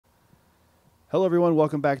Hello, everyone.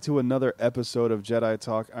 Welcome back to another episode of Jedi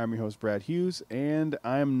Talk. I'm your host, Brad Hughes, and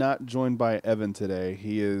I am not joined by Evan today.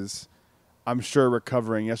 He is, I'm sure,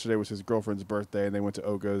 recovering. Yesterday was his girlfriend's birthday, and they went to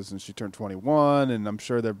Oga's, and she turned 21, and I'm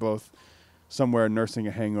sure they're both somewhere nursing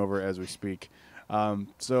a hangover as we speak.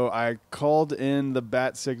 So I called in the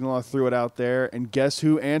bat signal. I threw it out there, and guess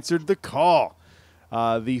who answered the call?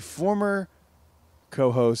 The former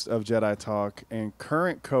co-host of Jedi Talk and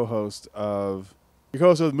current co-host of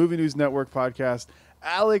the Movie News Network podcast,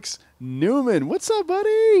 Alex Newman. What's up,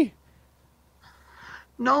 buddy?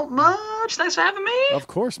 Not much. Thanks for having me. Of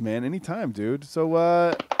course, man. Anytime, dude.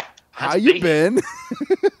 So, how you been?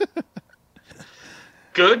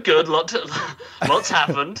 Good. Lots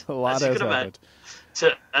happened. A lot has happened.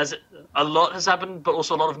 A lot has happened, but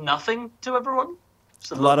also a lot of nothing to everyone.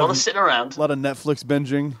 So a lot of sitting around. A lot of Netflix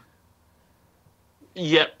binging.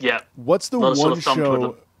 Yep. What's the one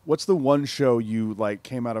show? What's the one show you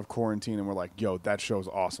came out of quarantine and were like, "Yo, that show's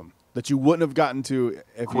awesome," that you wouldn't have gotten to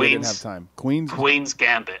if you didn't have time? Queen's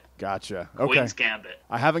Gambit. Gotcha. Okay. Queen's Gambit.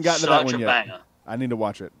 I haven't gotten to that one yet. Banger. I need to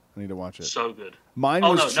watch it. So good. Mine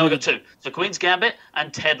was. No, I got two. So Queen's Gambit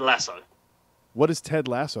and Ted Lasso. What is Ted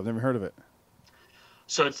Lasso? I've never heard of it.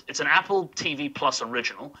 So it's an Apple TV Plus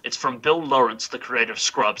original. It's from Bill Lawrence, the creator of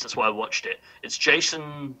Scrubs. That's why I watched it. It's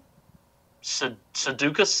Jason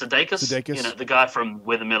Sudeikis, you know, the guy from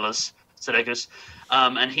We're the Millers, Sudeikis,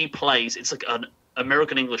 and he plays. It's like an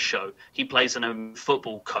American English show. He plays a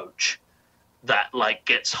football coach that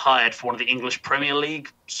gets hired for one of the English Premier League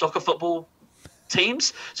soccer football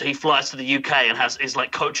teams. So he flies to the UK and is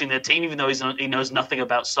coaching their team, even though he knows nothing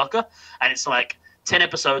about soccer. And it's 10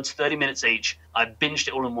 episodes, 30 minutes each. I binged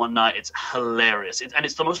it all in one night. It's hilarious, and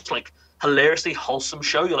it's the most hilariously wholesome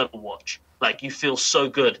show you'll ever watch. You feel so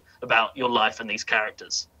good about your life and these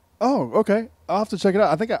characters. Oh, okay. I'll have to check it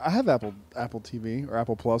out. I think I have Apple TV or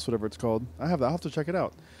Apple Plus, whatever it's called. I have that. I'll have to check it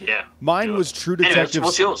out. Yeah. Mine was True Detective. Anyway,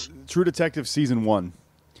 what's yours? True Detective Season 1.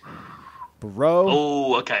 Bro.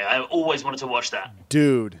 Oh, okay. I always wanted to watch that.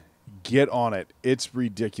 Dude, get on it. It's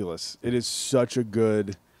ridiculous. It is such a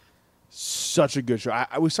good show.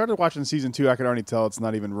 We started watching Season 2. I could already tell it's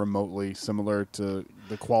not even remotely similar to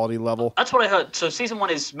the quality level. That's what I heard. So Season 1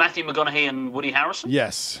 is Matthew McConaughey and Woody Harrelson?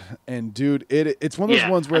 Yes. And dude, it's one of those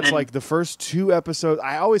ones where it's the first 2 episodes.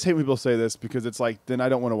 I always hate when people say this because it's then I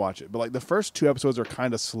don't want to watch it. But the first 2 episodes are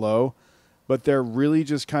kind of slow, but they're really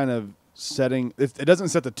just kind of setting. It doesn't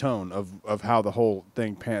set the tone of how the whole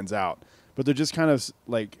thing pans out, but they're just kind of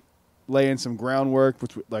laying some groundwork,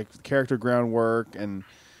 character groundwork, and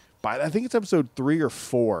by I think it's episode 3 or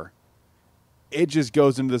 4, it just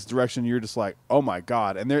goes into this direction. You're just like, oh my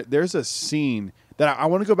God. And there's a scene that I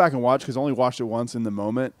want to go back and watch because I only watched it once in the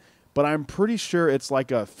moment, but I'm pretty sure it's a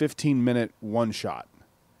 15-minute one shot.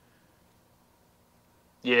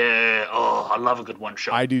 Yeah. Oh, I love a good one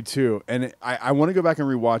shot. I do too. And I want to go back and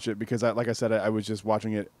rewatch it because like I said, I was just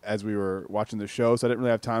watching it as we were watching the show. So I didn't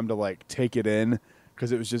really have time to take it in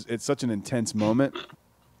because it's such an intense moment.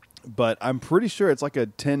 But I'm pretty sure it's a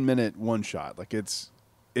 10-minute one shot.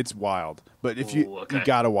 It's wild. But if you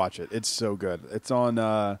gotta watch it. It's so good. It's on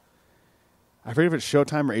I forget if it's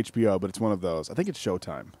Showtime or HBO, but it's one of those. I think it's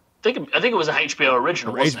Showtime. I think it was a HBO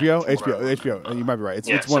original. HBO. You might be right.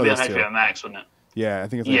 It's one of those two. HBO Max, wasn't it? Yeah, I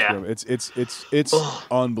think it's HBO. It's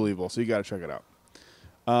unbelievable. So you gotta check it out.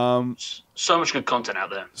 So much good content out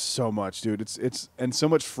there. So much, dude. It's and so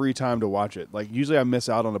much free time to watch it. Usually I miss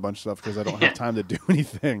out on a bunch of stuff because I don't have time to do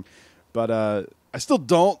anything. But I still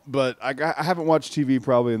don't. But I haven't watched TV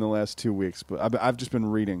probably in the last 2 weeks. But I've just been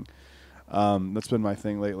reading. That's been my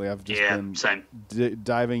thing lately. I've just been same.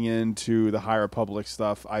 Diving into the High Republic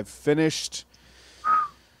stuff. I finished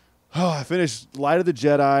Light of the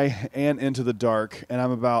Jedi and Into the Dark, and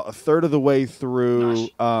I'm about a third of the way through.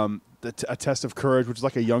 Nice. A Test of Courage, which is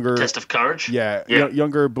a younger Test of Courage. Yeah.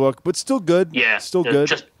 Younger book, but still good. Yeah, still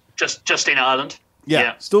good. Just in Ireland.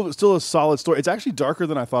 Yeah, still a solid story. It's actually darker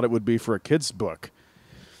than I thought it would be for a kid's book.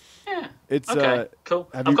 Yeah, it's okay. Cool.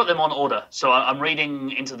 I've got them on order, so I'm reading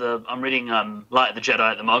Light of the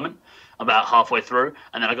Jedi at the moment, about halfway through,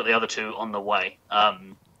 and then I got the other 2 on the way.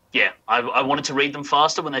 I wanted to read them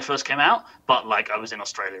faster when they first came out, but I was in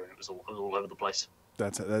Australia and it was all over the place.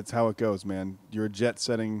 That's how it goes, man. You're a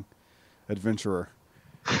jet-setting adventurer.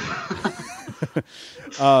 Back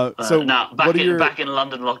in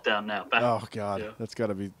London lockdown now. Oh God, yeah. That's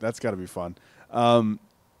gotta be fun.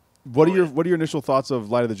 What are your initial thoughts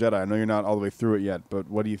of Light of the Jedi? I know you're not all the way through it yet, but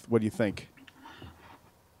what do you think?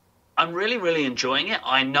 I'm really, really enjoying it.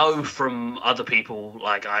 I know from other people,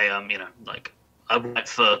 I write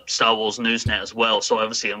for Star Wars Newsnet as well, so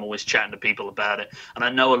obviously I'm always chatting to people about it. And I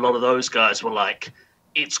know a lot of those guys were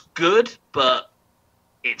it's good, but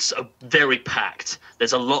it's very packed.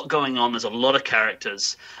 There's a lot going on. There's a lot of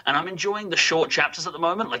characters, and I'm enjoying the short chapters at the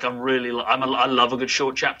moment. Like I love a good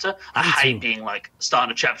short chapter. I hate being like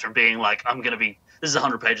starting a chapter and being like this is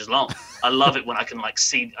 100 pages long. I love it when I can like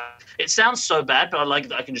see. It sounds so bad, but I like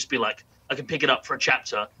that I can just be like I can pick it up for a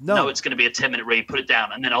chapter. No, it's going to be a 10-minute read. Put it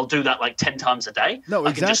down, and then I'll do that like 10 times a day. No,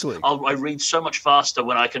 exactly. I read so much faster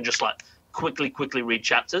when I can just like quickly read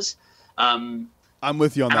chapters. I'm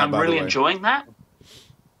with you on that. And I'm really enjoying that.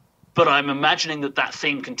 But I'm imagining that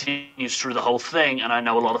theme continues through the whole thing, and I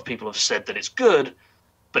know a lot of people have said that it's good,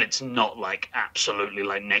 but it's not like absolutely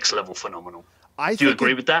like next level phenomenal. Do you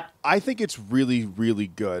agree with that? I think it's really, really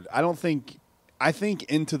good. I think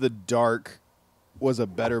Into the Dark was a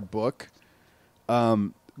better book.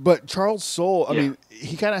 But Charles Soule, I mean,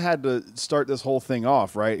 he kind of had to start this whole thing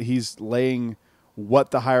off, right? He's laying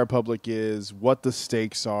what the High Republic is, what the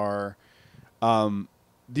stakes are.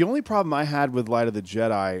 The only problem I had with Light of the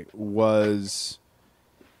Jedi was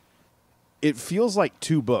it feels like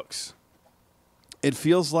two books. It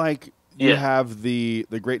feels like you have the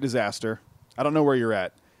Great Disaster. I don't know where you're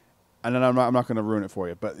at, and then I'm not going to ruin it for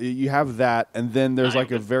you. But you have that, and then there's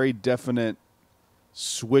like a very definite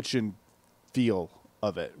switch in feel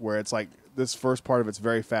of it, where it's like this first part of it's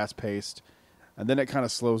very fast paced, and then it kind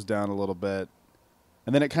of slows down a little bit,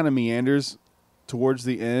 and then it kind of meanders towards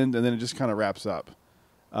the end, and then it just kind of wraps up.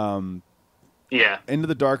 Into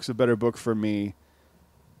the Dark's a better book for me.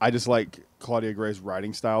 I just like Claudia Gray's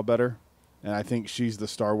writing style better, and I think she's the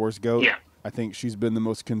Star Wars GOAT. Yeah. I think she's been the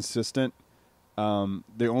most consistent.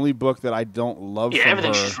 The only book that I don't love from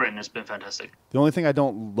everything her, she's written has been fantastic. The only thing I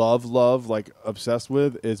don't love, like obsessed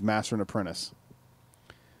with, is Master and Apprentice.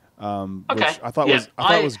 Which I thought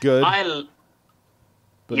was good,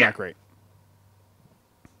 but not great.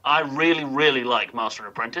 I really, really like Master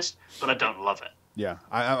and Apprentice, but I don't love it. Yeah,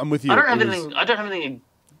 I'm with you. I don't have anything.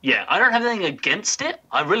 Yeah, I don't have anything against it.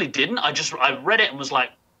 I really didn't. I read it and was like,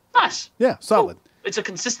 nice. Yeah, solid. Cool. It's a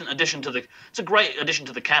consistent addition to the. It's a great addition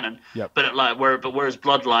to the canon. Yep. But whereas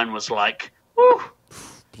Bloodline was like, woo.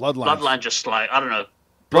 Bloodline just like I don't know.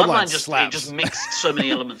 Bloodline just mixed so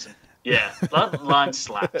many elements. Yeah, Bloodline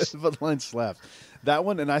slaps. Bloodline slaps. That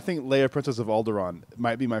one, and I think Leia, Princess of Alderaan,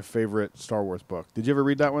 might be my favorite Star Wars book. Did you ever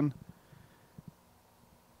read that one?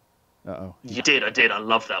 Uh-oh. You did. I did. I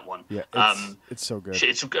love that one. Yeah, it's so good.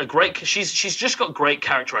 It's a great. She's just got great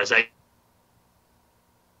characterization.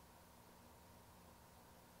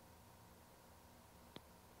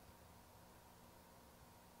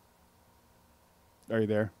 Are you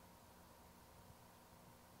there?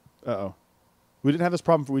 Uh-oh. We didn't have this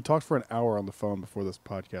problem. We talked for an hour on the phone before this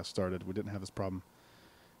podcast started. We didn't have this problem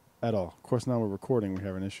at all. Of course, now we're recording. We're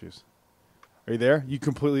having issues. Are you there? It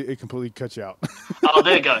completely cut you out. Oh,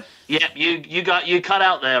 there you go. Yeah, you cut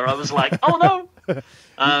out there. I was like, oh no.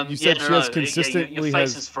 You said she has consistently your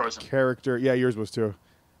face is frozen. Character. Yeah, yours was too.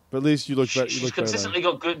 But at least you look better. She's consistently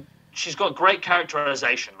got good. She's got great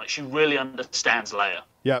characterization. Like she really understands Leia.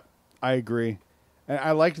 Yep, I agree. And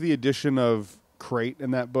I liked the addition of Crate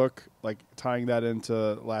in that book, like tying that into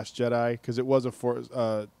Last Jedi, because it was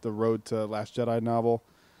the Road to Last Jedi novel.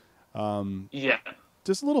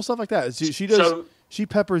 Just little stuff like that. She does. So, she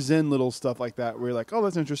peppers in little stuff like that where you're like, oh,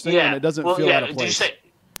 that's interesting, and it doesn't feel out of place. Did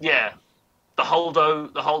you say, the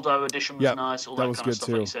Holdo edition was nice. All that was kind good of stuff,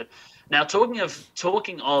 too. like you said. Now, talking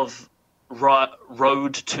of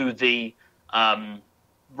Road to the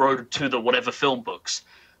whatever film books,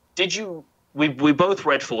 did you? We both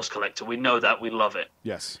read Force Collector. We know that. We love it.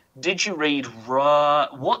 Yes. Did you read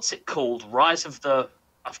what's it called? Rise of the.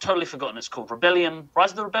 I've totally forgotten. It's called Rebellion.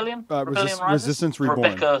 Rise of the Rebellion. Resistance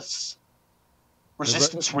Reborn.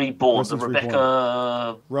 Resistance Reborn. The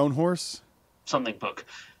Rebecca Roanhorse something book.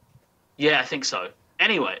 Yeah, I think so.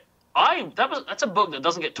 Anyway, that's a book that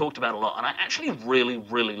doesn't get talked about a lot, and I actually really,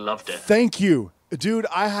 really loved it. Thank you, dude.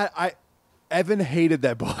 Evan hated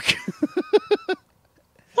that book.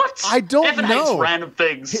 What? I don't Evan know. Hates random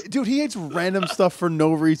things. Dude, he hates random stuff for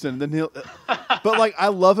no reason. Then but like I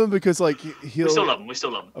love him because like he'll. We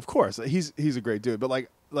still love him. Of course, he's a great dude. But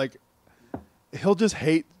like he'll just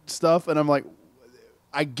hate stuff, and I'm like,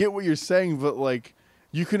 I get what you're saying, but like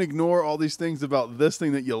you can ignore all these things about this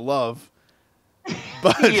thing that you love,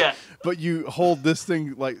 but you hold this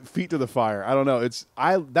thing like feet to the fire. I don't know.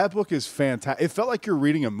 That book is fantastic. It felt like you're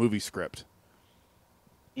reading a movie script.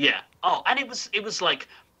 Yeah. Oh, and it was like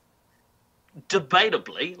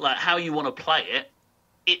debatably, like how you want to play it.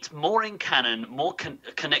 It's more in canon, more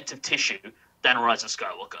connective tissue than Rise of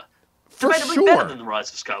Skywalker. Debatably better than the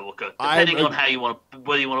Rise of Skywalker, depending on how you want to,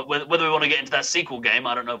 whether we want to get into that sequel game.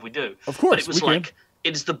 I don't know if we do. Of course, but it was like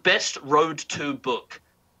it is the best Road to book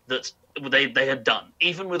that they had done.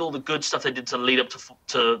 Even with all the good stuff they did to lead up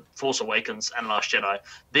to Force Awakens and Last Jedi,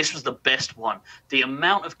 this was the best one. The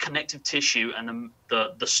amount of connective tissue and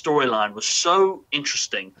the storyline was so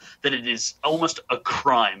interesting that it is almost a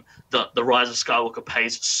crime that The Rise of Skywalker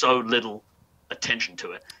pays so little attention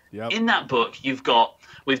to it. Yep. In that book, we've got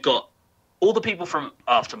all the people from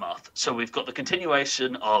Aftermath. So we've got the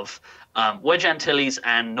continuation of Wedge Antilles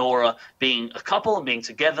and Nora being a couple and being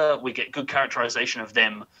together. We get good characterization of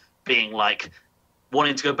them being like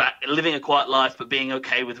wanting to go back, living a quiet life, but being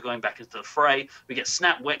okay with going back into the fray. We get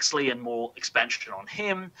Snap Wexley and more expansion on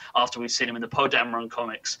him after we've seen him in the Poe Dameron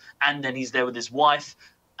comics. And then he's there with his wife.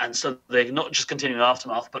 And so they're not just continuing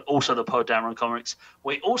Aftermath, but also the Poe Dameron comics.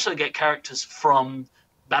 We also get characters from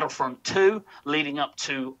Battlefront 2 leading up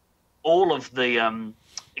to all of the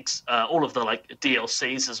like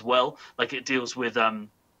DLCs as well. Like it deals with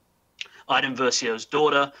Iden Versio's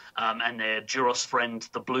daughter and their Duros friend,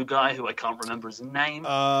 the blue guy, who I can't remember his name.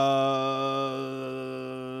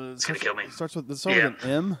 It's gonna kill me. Starts with an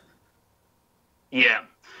M. Yeah,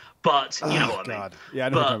 but you know what I mean. Yeah, I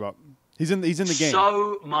know what you're talking about. He's in the game.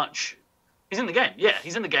 So much. He's in the game. Yeah,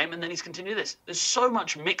 he's in the game, and then he's continued this. There's so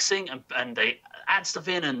much mixing, and they add stuff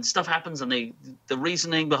in, and stuff happens, and the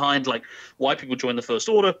reasoning behind like why people join the First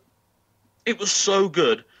Order. It was so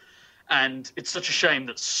good, and it's such a shame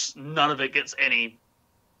that none of it gets any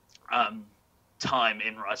time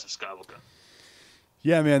in Rise of Skywalker.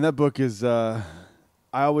 Yeah, man, that book is. I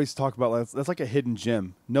always talk about that's like a hidden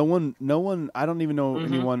gem. No one. I don't even know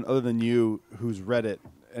anyone other than you who's read it.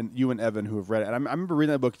 And you and Evan who have read it. And I remember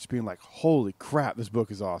reading that book just being like, holy crap, this book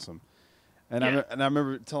is awesome. And I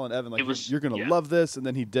remember telling Evan, like, you're going to love this. And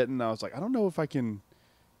then he didn't. And I was like, I don't know if I can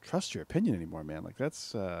trust your opinion anymore, man. Like,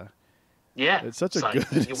 that's, it's such a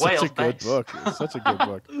good book. It's such a good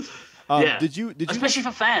book. Did you especially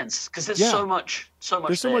for fans, because there's so much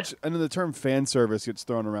there's so much, and the term fan service gets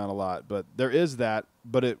thrown around a lot, but there is that,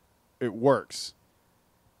 but it works.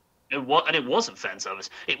 It wasn't fan service.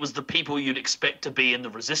 It was the people you'd expect to be in the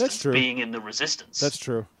Resistance being in the Resistance. That's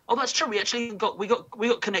true. Oh, that's true. We actually got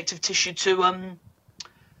connective tissue to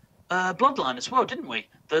Bloodline as well, didn't we?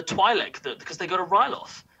 The Twi'lek, because they got a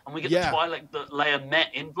Ryloth, and we get the Twi'lek that Leia met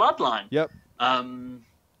in Bloodline. Yep. I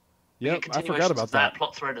forgot about that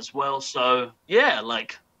plot thread as well. So yeah,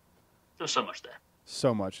 like there's so much there.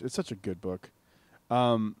 So much. It's such a good book.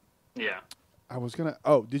 Yeah. I was going to...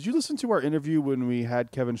 Oh, did you listen to our interview when we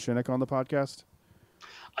had Kevin Shinnick on the podcast?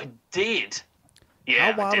 I did.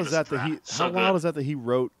 Yeah, How wild is that that he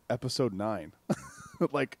wrote episode 9?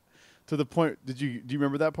 Like, to the point... Do you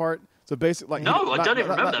remember that part? So basically... Like, no, I don't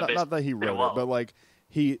even remember that bit. Not that he wrote it, but like,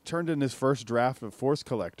 he turned in his first draft of Force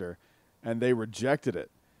Collector, and they rejected it.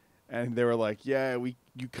 And they were like, yeah,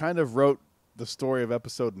 you kind of wrote the story of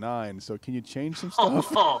episode 9, so can you change some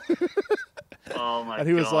stuff? Oh my god! And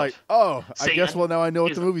he was like, "Oh, I guess. Well, now I know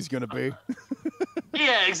what the movie's going to be."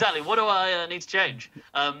 Yeah, exactly. What do I need to change?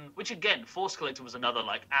 Which again, Force Collector was another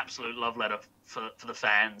like absolute love letter for the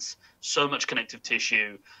fans. So much connective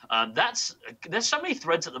tissue. There's so many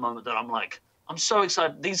threads at the moment that I'm so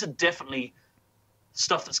excited. These are definitely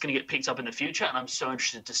stuff that's going to get picked up in the future, and I'm so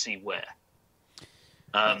interested to see where.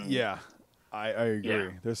 I agree. Yeah.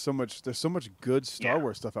 There's so much good Star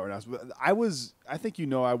Wars stuff out right now. I think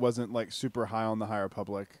I wasn't like super high on the High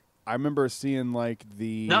Republic. I remember seeing like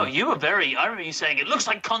the... No, you were very... I remember you saying it looks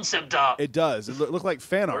like concept art. It does. It looked like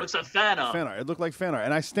fan art. It looks like fan art. It looked like fan art,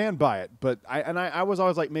 and I stand by it. But I was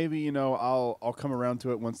always like, maybe I'll come around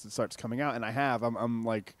to it once it starts coming out, and I have. I'm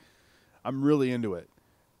really into it.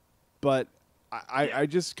 But I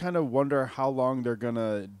just kind of wonder how long they're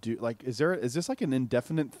gonna do. Like, is this like an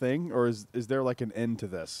indefinite thing, or is there like an end to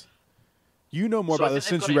this? You know more about this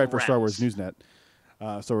since you write for Star Wars Newsnet,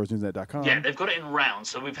 StarWarsNewsNet.com. Yeah, they've got it in rounds.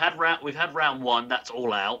 So we've had round 1. That's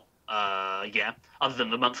all out. Other than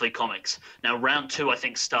the monthly comics. Now round 2, I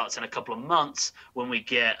think, starts in a couple of months when we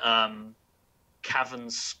get Cavan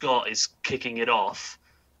Scott is kicking it off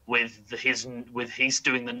with he's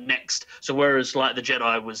doing the next. So whereas like the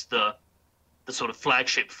Jedi was the sort of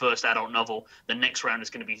flagship first adult novel, the next round is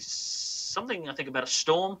going to be something I think about a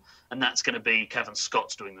storm, and that's going to be Cavan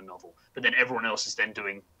Scott's doing the novel. But then everyone else is then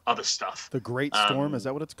doing other stuff. The Great Storm, is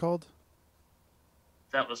that what it's called?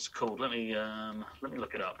 That was called. Let me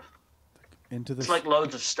look it up. It's like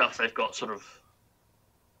loads of stuff they've got sort of.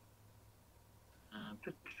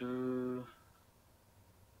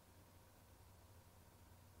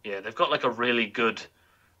 Yeah, they've got like a really good.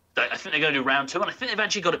 I think they're going to do round 2, and I think they've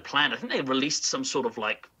actually got it planned. I think they released some sort of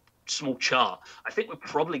like small chart. I think we're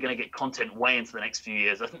probably going to get content way into the next few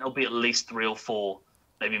years. I think there'll be at least 3 or 4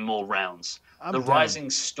 maybe more rounds. I'm The down. Rising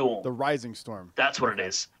Storm. The Rising Storm. That's what it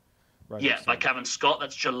is. Rising yeah, Storm. by Cavan Scott.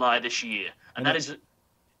 That's July this year, and that is.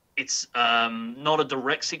 It's not a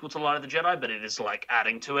direct sequel to Light of the Jedi, but it is like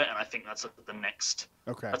adding to it, and I think that's the next.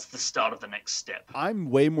 Okay. That's the start of the next step.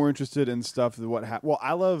 I'm way more interested in stuff than what happened. Well,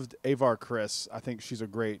 I loved Avar Kriss. I think she's a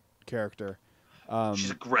great character.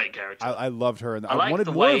 She's a great character. I loved her, and I wanted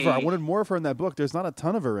more of her. I wanted more of her in that book. There's not a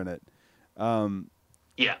ton of her in it.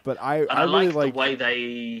 Yeah, but I really like the way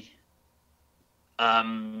they,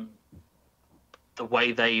 the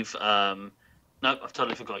way they've. No, I've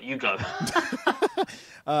totally forgot. You go.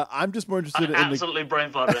 I'm just more interested in absolutely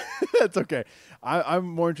brain farted it. That's okay. I'm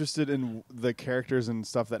more interested in the characters and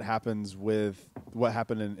stuff that happens with what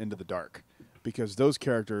happened in Into the Dark, because those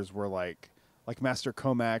characters were like Master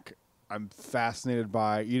Comac. I'm fascinated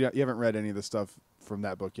by. You haven't read any of the stuff from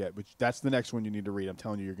that book yet, but that's the next one you need to read. I'm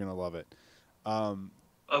telling you, you're going to love it.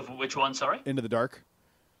 Of which one? Sorry. Into the Dark.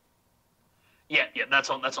 Yeah, that's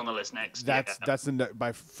on the list next. That's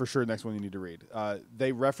by for sure next one you need to read.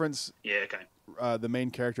 They reference the main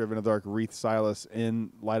character of Into the Dark, Reath Silas,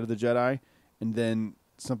 in Light of the Jedi, and then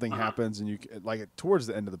something happens, and you like towards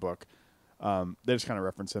the end of the book, they just kind of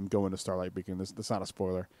reference him going to Starlight Beacon. That's not a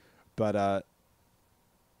spoiler, but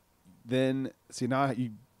then see, now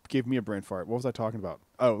you gave me a brain fart. What was I talking about?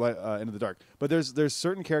 Oh, Into the Dark. But there's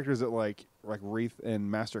certain characters that like Reath and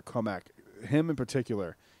Master Comac, him in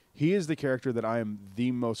particular. He is the character that I am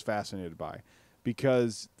the most fascinated by,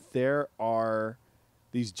 because there are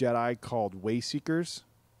these Jedi called Wayseekers.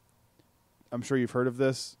 I'm sure you've heard of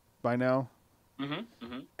this by now. Mm-hmm,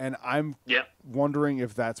 mm-hmm. And I'm wondering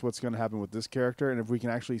if that's what's going to happen with this character, and if we can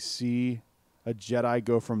actually see a Jedi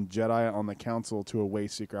go from Jedi on the Council to a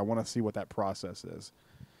Wayseeker. I want to see what that process is.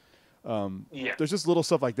 There's just little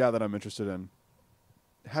stuff like that I'm interested in.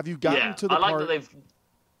 Have you gotten to the part... that they've...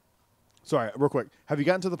 Sorry, real quick. Have you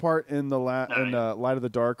gotten to the part in the Light of the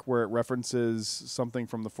Dark where it references something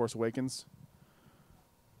from The Force Awakens?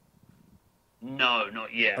 No,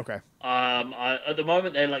 not yet. Okay. At the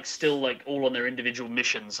moment, they're still all on their individual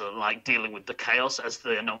missions, dealing with the chaos as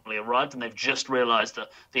the anomaly arrived, and they've just realized that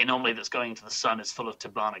the anomaly that's going into the sun is full of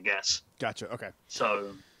Tabana gas. Gotcha. Okay.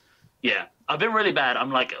 So, yeah, I've been really bad.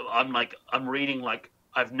 I'm reading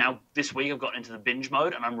this week I've gotten into the binge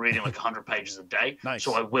mode, and I'm reading 100 pages a day. Nice.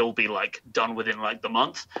 So I will be done within the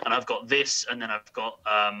month, and I've got this, and then I've got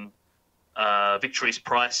Victory's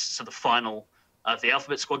Price, so the final of the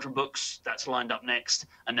Alphabet Squadron books that's lined up next,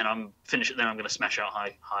 and then I'm finished. Then I'm going to smash out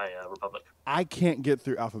High Republic. I can't get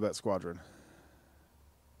through Alphabet Squadron.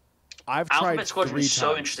 I've Alphabet tried Squadron 3 is so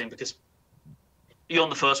times. interesting because you're on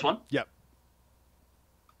the first one. Yep.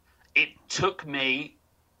 It took me.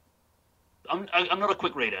 I'm not a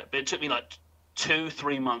quick reader, but it took me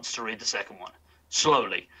 2-3 months to read the second one.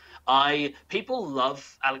 Slowly. People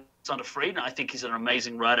love Alexander Freed, and I think he's an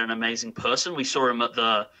amazing writer, an amazing person. We saw him at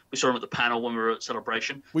the panel when we were at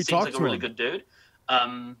Celebration. We Seems talked like to a really him. good dude.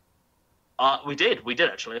 We did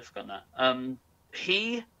actually. I've forgotten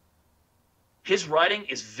that. His writing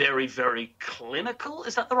is very, very clinical.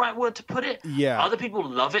 Is that the right word to put it? Yeah. Other people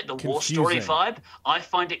love it. The war story vibe. I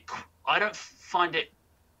don't find it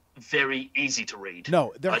very easy to read.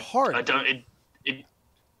 No, they're hard. I don't.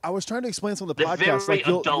 I was trying to explain some of the They're podcasts. very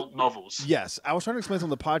adult novels. Yes, I was trying to explain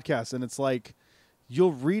some of the podcasts, and it's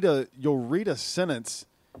you'll read a sentence,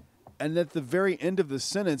 and at the very end of the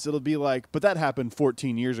sentence, it'll be but that happened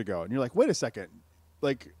 14 years ago, and you're like, wait a second,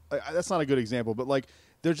 that's not a good example, but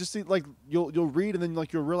they're just you'll read, and then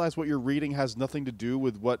you'll realize what you're reading has nothing to do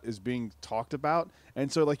with what is being talked about,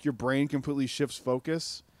 and so your brain completely shifts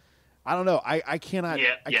focus. I don't know. I cannot.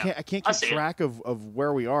 Yeah, I can't keep track of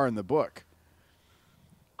where we are in the book.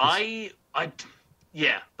 But I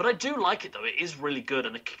do like it though. It is really good,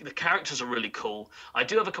 and the characters are really cool. I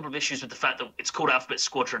do have a couple of issues with the fact that it's called Alphabet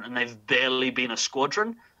Squadron, and they've barely been a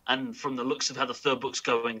squadron. And from the looks of how the third book's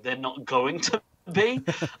going, they're not going to be.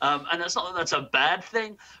 And that's not that that's a bad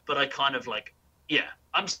thing, but I kind of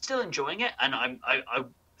I'm still enjoying it, and I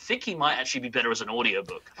think he might actually be better as an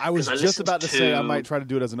audiobook. I was just about to say I might try to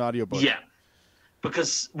do it as an audiobook. Yeah,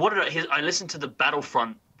 because I listened to the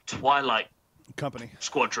Battlefront Twilight Company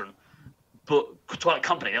Squadron, but Twilight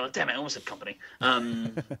Company. Oh, damn it! I almost said company.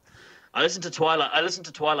 I listened to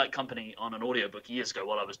Twilight Company on an audiobook years ago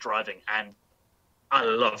while I was driving, and I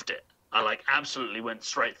loved it. I absolutely went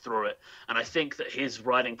straight through it, and I think that his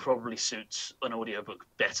writing probably suits an audiobook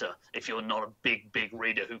better if you're not a big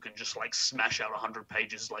reader who can just smash out 100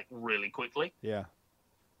 pages really quickly. Yeah.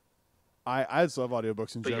 I just love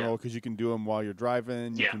audiobooks in general because you can do them while you're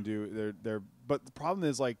driving. You can do they're but the problem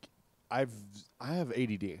is I have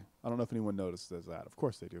ADD. I don't know if anyone notices that. Of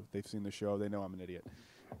course they do. They've seen the show. They know I'm an idiot.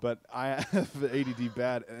 but I have ADD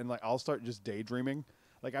bad, and like I'll start just daydreaming.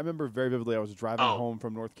 Like I remember very vividly, I was driving home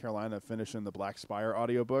from North Carolina, finishing the Black Spire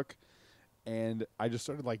audiobook, and I just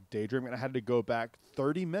started like daydreaming, and I had to go back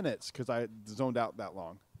 30 minutes because I zoned out that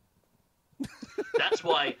long. That's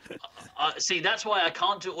why. That's why I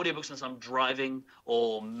can't do audiobooks unless I'm driving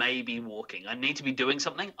or maybe walking. I need to be doing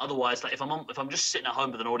something. Otherwise, like if I'm just sitting at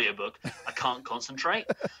home with an audiobook, I can't concentrate.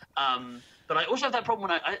 But I also have that problem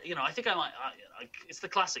when I think I might. It's the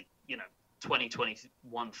classic,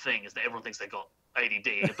 2021 thing is that everyone thinks they got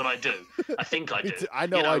ADD, but I do. I think I do. I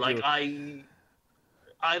know I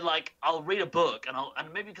do. I'll read a book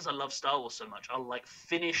and maybe because I love Star Wars so much, I'll like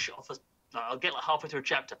finish off I'll get like halfway through a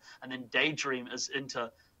chapter and then daydream as into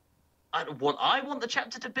what I want the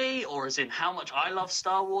chapter to be, or as in how much I love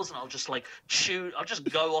Star Wars, and I'll just like I'll just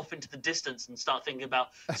go off into the distance and start thinking about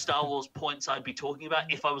Star Wars points I'd be talking about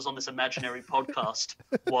if I was on this imaginary podcast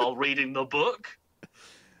while reading the book.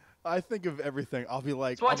 I think of everything. I'll be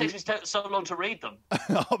like, that's why it takes me so long to read them.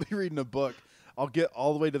 I'll be reading a book. I'll get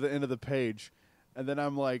all the way to the end of the page, and then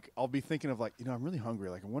I'm like, I'll be thinking of like, I'm really hungry.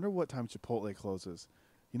 Like, I wonder what time Chipotle closes.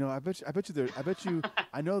 I bet you.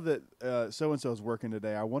 I know that so and so is working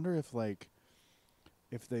today. I wonder if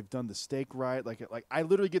they've done the steak right. Like I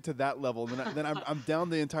literally get to that level, and then I'm down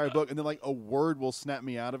the entire book, and then like a word will snap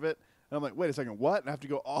me out of it, and I'm like, wait a second, what? And I have to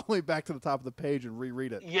go all the way back to the top of the page and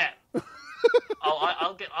reread it. Yeah.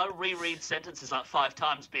 I'll reread sentences like 5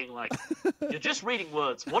 times, being like, "You're just reading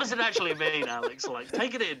words. What does it actually mean, Alex? Like,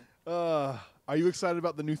 take it in." Are you excited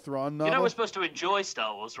about the new Thrawn novel? We're supposed to enjoy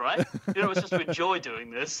Star Wars, right? We're supposed to enjoy doing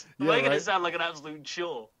this. Making it sound like an absolute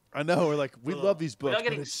chore. I know. We're like, we love these books,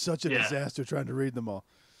 but it's such a disaster trying to read them all.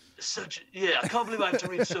 I can't believe I have to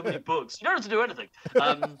read so many books. You don't have to do anything.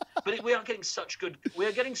 But we are getting such good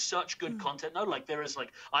content. No, like there is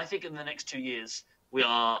I think in the next 2 years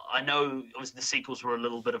I know obviously the sequels were a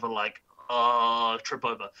little bit of a trip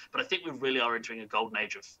over, but I think we really are entering a golden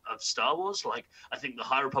age of Star Wars. Like I think the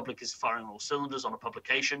High Republic is firing on all cylinders on a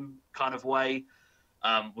publication kind of way.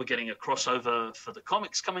 We're getting a crossover for the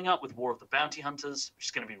comics coming up with War of the Bounty Hunters, which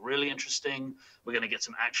is going to be really interesting. We're going to get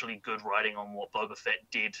some actually good writing on what Boba Fett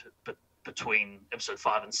did between episode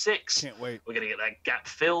 5 and 6. Can't wait. We're going to get that gap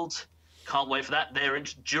filled. Can't wait for that.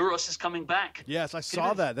 Duros is coming back. Yes, I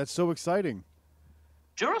saw that. That's so exciting.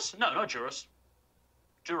 Duros? No, not Duros.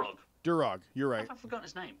 Durog. Durog, you're right. I've forgotten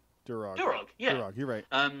his name. Durog, yeah. Durog, you're right.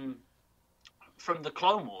 From the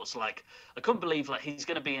Clone Wars, I couldn't believe he's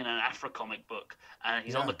going to be in an Afra comic book and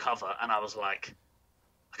he's on the cover, and I was like,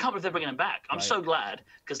 I can't believe they're bringing him back. I'm so glad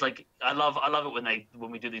because I love it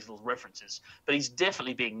when we do these little references. But he's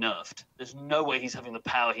definitely being nerfed. There's no way he's having the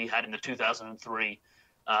power he had in the 2003.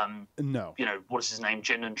 No. What is his name?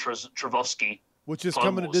 Jendon Travosky. Which is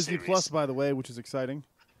coming to Disney Plus, by the way, which is exciting.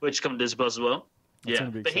 Which is coming to Disney Plus as well. That's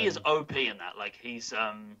but he is OP in that. He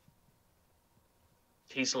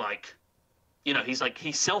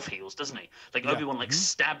self heals, doesn't he? Obi-Wan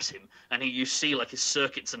stabs him, and you see his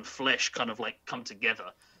circuits and flesh kind of come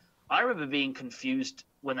together. I remember being confused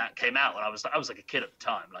when that came out, and I was like a kid at the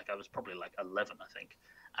time. I was probably 11, I think,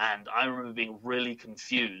 and I remember being really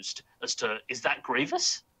confused as to, is that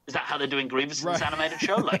Grievous? Is that how they're doing Grievous in this animated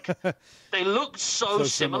show? They look so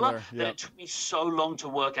similar that it took me so long to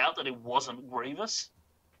work out that it wasn't Grievous.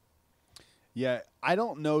 Yeah, I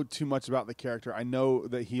don't know too much about the character. I know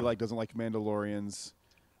that he doesn't like Mandalorians.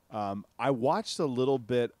 I watched a little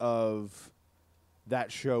bit of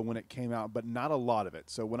that show when it came out, but not a lot of it.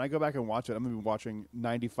 So when I go back and watch it, I'm going to be watching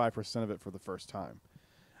 95% of it for the first time.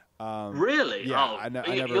 Really?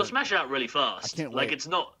 Yeah, you'll smash it out really fast. I can't wait. It's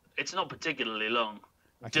not particularly long.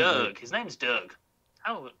 Durg. His name's Durg.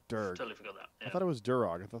 Durg. Totally forgot that. Yeah. I thought it was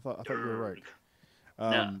Durog. I thought you were right.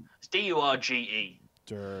 No, it's Durge.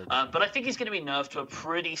 Durg. But I think he's going to be nerfed to a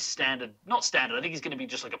pretty not standard. I think he's going to be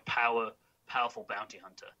just like a powerful bounty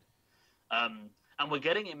hunter. And we're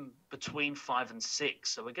getting him between 5 and 6,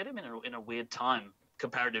 so we're getting him in a weird time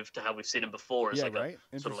comparative to how we've seen him before as a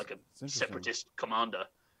separatist commander.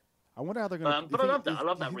 I wonder how they're going to. But I love that. I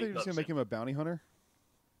love that. You think they're just going to make him a bounty hunter?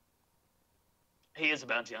 He is a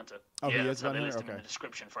bounty hunter. Oh, yeah, he that's is how they list him in the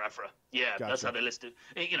description for Afra. Yeah, Gotcha. That's how they list it.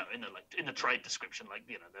 In the trade description,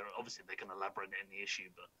 they're obviously they can elaborate it in the issue,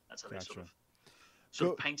 but that's how they sort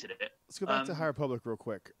of painted it. Let's go back to High Republic real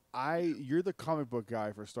quick. You're the comic book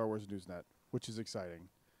guy for Star Wars Newsnet, which is exciting.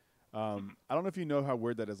 I don't know if you know how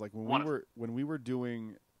weird that is. When we were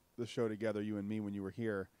doing the show together, you and me, when you were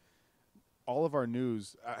here, all of our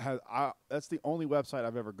news that's the only website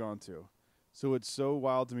I've ever gone to. So it's so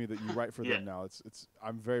wild to me that you write for them now.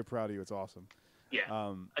 I'm very proud of you. It's awesome.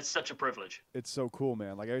 Yeah, it's such a privilege. It's so cool,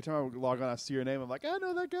 man. Every time I log on, I see your name. I'm like, I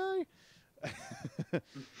know that guy.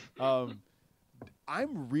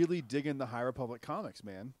 I'm really digging the High Republic comics,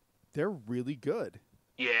 man. They're really good.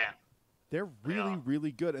 Yeah. They're really,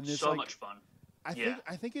 really good, and it's so much fun.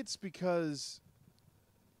 I think it's because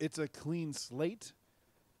it's a clean slate,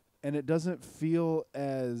 and it doesn't feel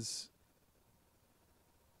as,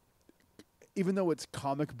 even though it's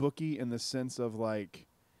comic booky in the sense of like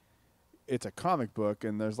it's a comic book,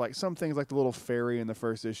 and there's like some things like the little fairy in the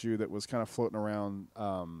first issue that was kind of floating around.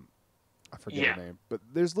 I forget her name, but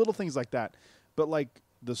there's little things like that. But like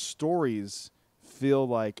the stories feel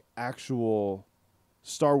like actual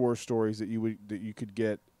Star Wars stories that you could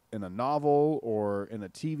get in a novel or in a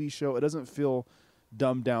TV show. It doesn't feel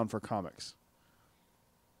dumbed down for comics.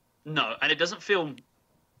 No, and it doesn't feel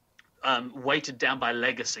weighted down by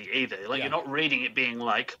legacy either. Like you're not reading it being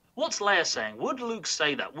like, what's Leia saying? Would Luke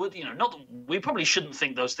say that? Would not that we probably shouldn't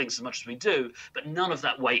think those things as much as we do, but none of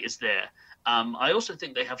that weight is there. I also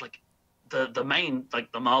think they have like the main, like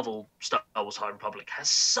the Marvel Star Wars High Republic has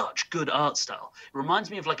such good art style. It reminds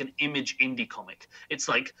me of like an Image indie comic. It's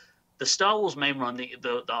like the Star Wars main run,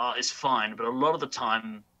 the art is fine, but a lot of the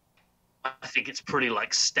time I think it's pretty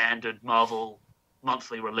like standard Marvel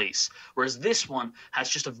monthly release. Whereas this one has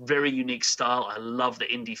just a very unique style. I love the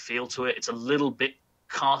indie feel to it. It's a little bit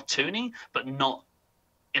cartoony, but not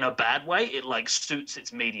in a bad way. It like suits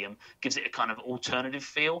its medium, gives it a kind of alternative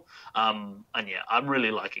feel. And yeah, I'm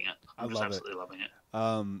really liking it. I'm just absolutely loving it.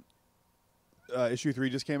 Issue 3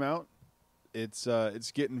 just came out. It's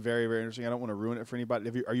getting very, very interesting. I don't want to ruin it for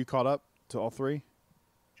anybody. Are you caught up to all 3?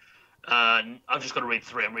 I've just got to read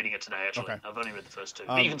 3. I'm reading it today, actually. Okay. I've only read the first 2.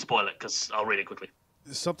 But you can spoil it, because I'll read it quickly.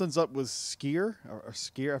 Something's up with Skier, or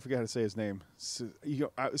Skier, I forget how to say his name. The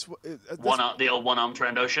old one-armed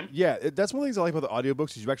Trandoshan? Yeah, that's one of the things I like about the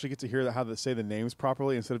audiobooks, is you actually get to hear how to say the names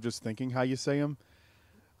properly instead of just thinking how you say them.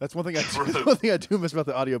 That's one thing I do miss about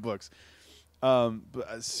the audiobooks. But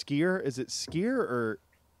Skier, is it Skier, or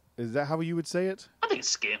is that how you would say it? I think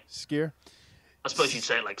it's Skier. Skier? I suppose you'd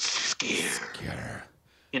say it like Skier. Skier.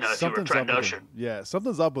 You know, if you were a Trandoshan. Yeah,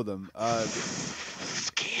 something's up with him.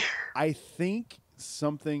 Skier. I think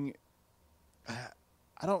something.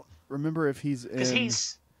 I don't remember if he's in.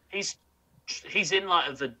 Because he's in Light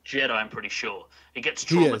of the Jedi. I'm pretty sure he gets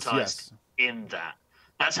traumatized in that.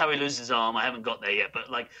 That's how he loses his arm. I haven't got there yet, but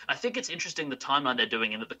like I think it's interesting the timeline they're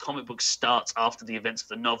doing, in that the comic book starts after the events of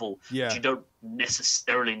the novel. Yeah. But you don't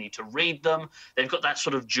necessarily need to read them. They've got that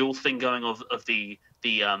sort of dual thing going of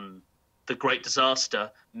the Great Disaster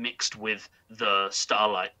mixed with the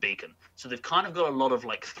Starlight Beacon. So they've kind of got a lot of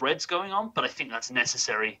like threads going on, but I think that's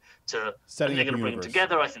necessary to. Setting they're going to bring them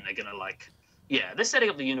together. I think they're going to they're setting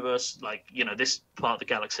up the universe, like, you know, this part of the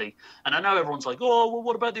galaxy. And I know everyone's like, oh, well,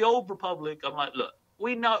 what about the Old Republic? I'm like, look,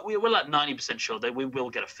 we know we're like 90% sure that we will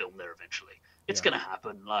get a film there eventually. It's going to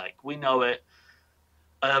happen. Like, we know it.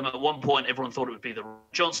 At one point, everyone thought it would be the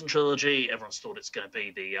Johnson trilogy. Everyone's thought it's going to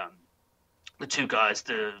be the two guys,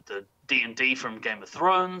 the D&D from Game of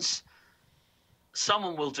Thrones.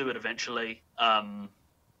 Someone will do it eventually. And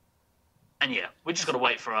yeah, we just got to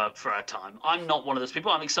wait for our time. I'm not one of those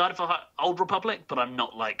people. I'm excited for Old Republic, but I'm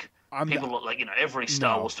not like like, you know, every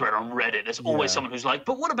Star Wars thread on Reddit. There's always someone who's like,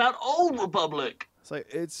 but what about Old Republic? It's like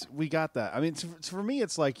we got that. I mean, for me,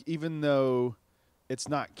 it's like, even though it's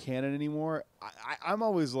not canon anymore, I'm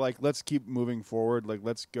always like, let's keep moving forward. Like,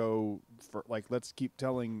 let's keep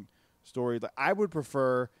telling stories. Like, I would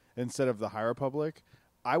prefer, instead of the High Republic,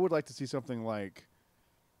 I would like to see something like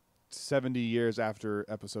 70 years after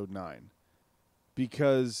Episode 9.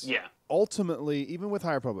 Because ultimately, even with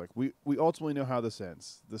High Republic, we ultimately know how this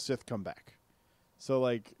ends. The Sith come back. So,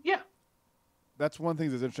 like, that's one thing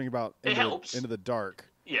that's interesting about Into the Dark.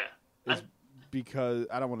 Yeah. Because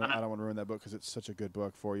I don't want to ruin that book, because it's such a good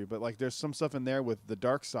book for you. But like, there's some stuff in there with the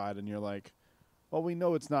dark side, and you're like, well, we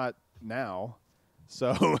know it's not now.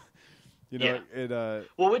 So, you know, it.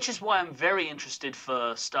 Well, which is why I'm very interested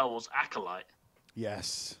for Star Wars Acolyte.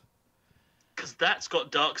 Yes. Because that's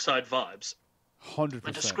got dark side vibes. 100%.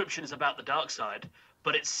 The description is about the dark side,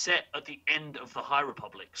 but it's set at the end of the High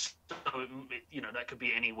Republic. So, that could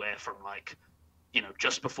be anywhere from like, you know,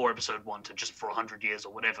 just before Episode 1 to just for 100 years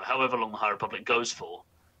or whatever, however long the High Republic goes for.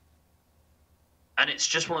 And it's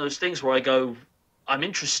just one of those things where I go, I'm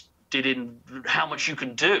interested in how much you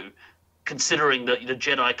can do, considering that the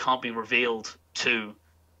Jedi can't be revealed to...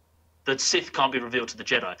 The Sith can't be revealed to the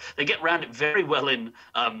Jedi. They get around it very well in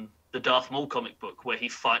the Darth Maul comic book, where he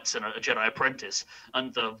fights a Jedi apprentice.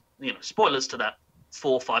 And spoilers to that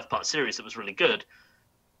 4 or 5 part series that was really good.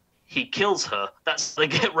 He kills her. They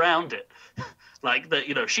get round it. Like,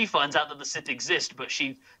 she finds out that the Sith exist, but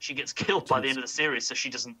she gets killed by the end of the series, so she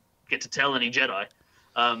doesn't get to tell any Jedi.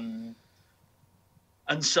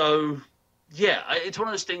 And so, yeah, it's one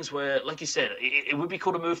of those things where, like you said, it would be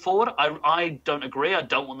cool to move forward. I don't agree. I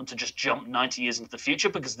don't want them to just jump 90 years into the future,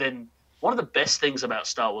 because then one of the best things about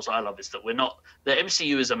Star Wars I love is that we're not – the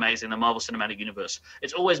MCU is amazing, the Marvel Cinematic Universe.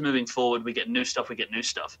 It's always moving forward. We get new stuff.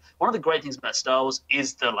 One of the great things about Star Wars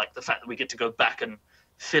is the fact that we get to go back and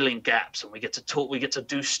fill in gaps, and we get to talk. We get to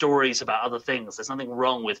do stories about other things. There's nothing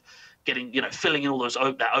wrong with getting, filling in all those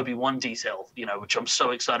that Obi-Wan detail, which I'm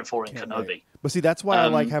so excited for in Kenobi. Wait. But see, that's why I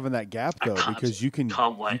like having that gap though, because you can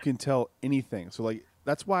tell anything. So like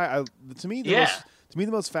that's why to me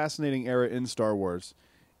the most fascinating era in Star Wars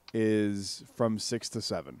is from 6 to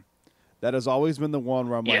 7. That has always been the one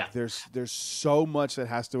where I'm like, there's so much that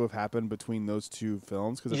has to have happened between those two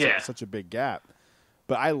films, because it's like such a big gap.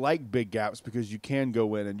 But I like big gaps because you can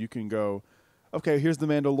go in and you can go, okay, here's the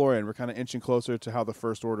Mandalorian. We're kind of inching closer to how the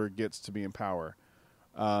First Order gets to be in power.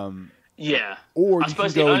 Or I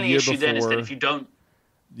suppose the only issue then is that if you don't,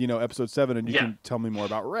 Episode 7, and you can tell me more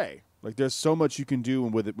about Rey. Like, there's so much you can do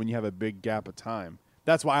with it when you have a big gap of time.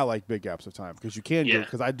 That's why I like big gaps of time, because you can go,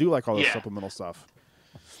 because I do like all this supplemental stuff.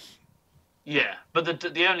 Yeah, but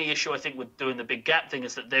the only issue I think with doing the big gap thing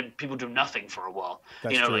is that then people do nothing for a while.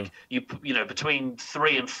 That's true. Like between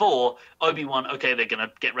 3 and 4, Obi-Wan, okay, they're going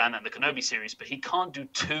to get around that in the Kenobi series, but he can't do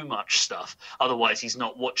too much stuff. Otherwise, he's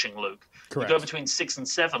not watching Luke. Correct. You go between 6 and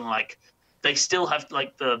 7, like they still have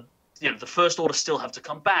the First Order still have to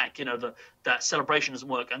come back. That celebration doesn't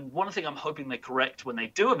work. And one thing I'm hoping they correct when they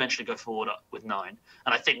do eventually go forward with 9, and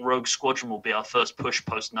I think Rogue Squadron will be our first push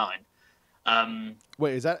post 9.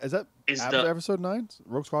 Wait, is that after Episode 9?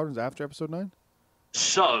 Rogue Squadron's after Episode 9?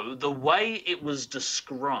 So the way it was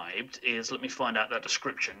described is, let me find out that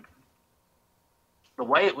description. The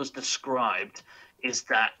way it was described is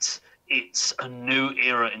that it's a new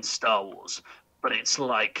era in Star Wars, but it's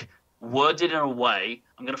like worded in a way.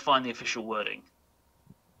 I'm going to find the official wording.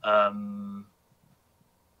 The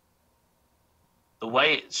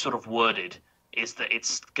way it's sort of worded is that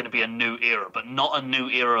it's going to be a new era, but not a new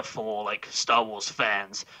era for like Star Wars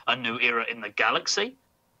fans, a new era in the galaxy.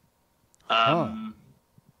 I'm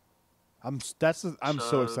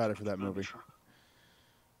so excited for that movie.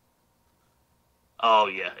 Oh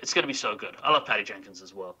yeah, it's going to be so good. I love Patty Jenkins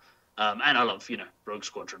as well, and I love Rogue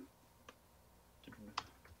Squadron.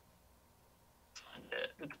 Find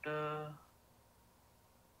it.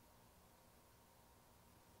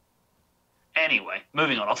 Anyway,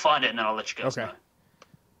 moving on. I'll find it and then I'll let you guys know.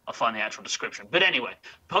 I'll find the actual description. But anyway,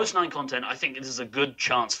 post-9 content, I think this is a good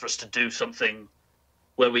chance for us to do something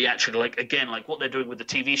where we actually, like what they're doing with the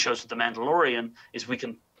TV shows with The Mandalorian, is we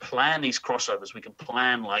can plan these crossovers. We can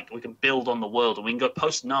plan, we can build on the world, and we can go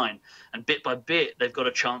post-9, and bit by bit, they've got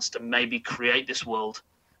a chance to maybe create this world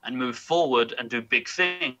and move forward and do big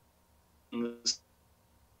things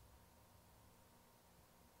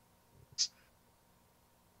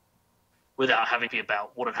without having to be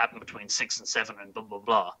about what had happened between 6 and 7 and blah, blah,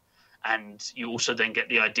 blah. And you also then get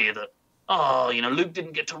the idea that, Luke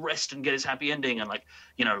didn't get to rest and get his happy ending, and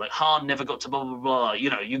Han never got to blah, blah, blah.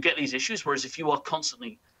 You get these issues, whereas if you are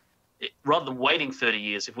constantly, rather than waiting 30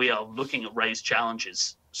 years, if we are looking at Rey's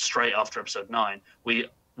challenges straight after Episode 9, we're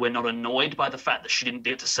not annoyed by the fact that she didn't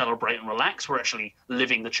get to celebrate and relax. We're actually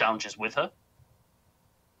living the challenges with her.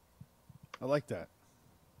 I like that.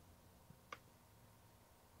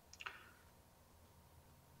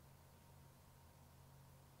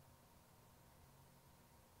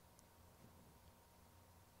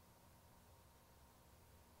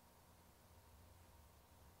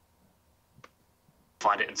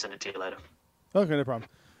 Find it and send it to you later. Okay, no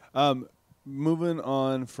problem. Moving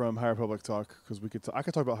on from High Republic talk, because I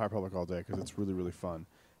could talk about High Republic all day because it's really, really fun.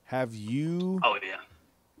 Have you? Oh yeah.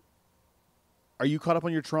 Are you caught up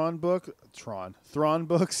on your Thrawn books,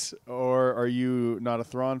 or are you not a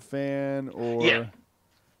Thrawn fan? Or yeah.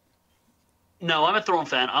 No, I'm a Thrawn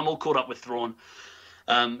fan. I'm all caught up with Thrawn.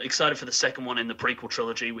 Excited for the second one in the prequel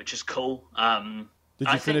trilogy, which is cool. Did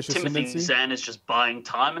you finish think Timothy Zahn is just buying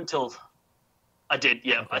time until. I did,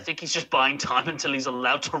 yeah. Okay. I think he's just buying time until he's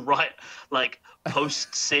allowed to write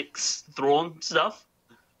post-6 Thrawn stuff.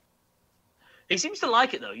 He seems to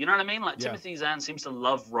like it though. You know what I mean? Timothy Zahn seems to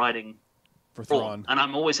love writing for Thrawn, and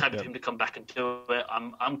I'm always happy for him to come back and do it.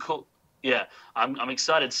 I'm cool. Yeah, I'm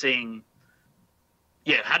excited seeing.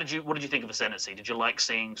 Yeah, what did you think of Ascendancy? Did you like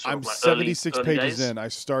seeing? I'm 76 pages in. I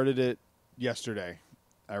started it yesterday.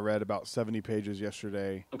 I read about 70 pages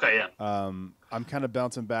yesterday. Okay, yeah. I'm kind of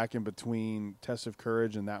bouncing back in between Test of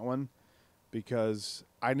Courage and that one because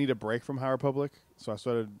I need a break from High Republic, so I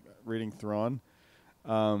started reading Thrawn.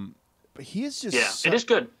 But he is just it is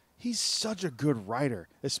good. He's such a good writer,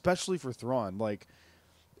 especially for Thrawn.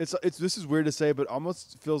 it's this is weird to say, but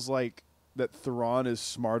almost feels like that Theron is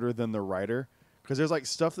smarter than the writer. Because there's like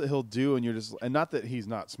stuff that he'll do, and you're just, and not that he's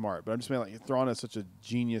not smart, but I'm just saying like Thrawn is such a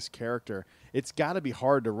genius character. It's got to be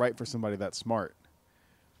hard to write for somebody that smart.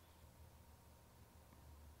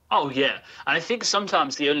 Oh yeah, and I think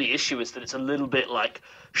sometimes the only issue is that it's a little bit like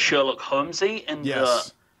Sherlock Holmesy, and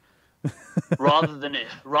Yes. rather than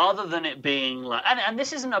it being like, and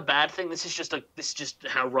this isn't a bad thing. This is just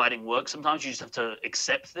how writing works. Sometimes you just have to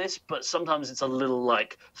accept this, but sometimes it's a little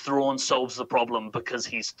like Thrawn solves the problem because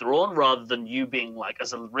he's Thrawn, rather than you being like,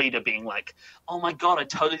 as a reader, being like, oh my god, I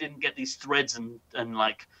totally didn't get these threads and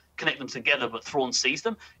like connect them together, but Thrawn sees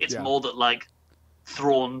them. It's more that like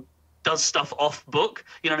Thrawn does stuff off book,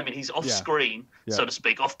 you know what I mean? He's off screen, so to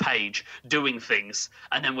speak, off page, doing things,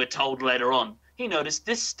 and then we're told later on he noticed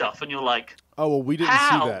this stuff, and you're like, oh well, we didn't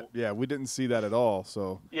how? see that. Yeah, we didn't see that at all.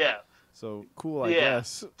 So so cool, I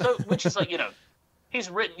guess. So which is like, he's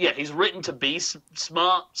written to be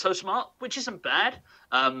smart, which isn't bad.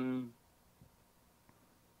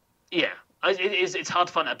 It's hard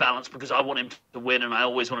to find that balance because I want him to win, and I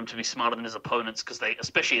always want him to be smarter than his opponents, because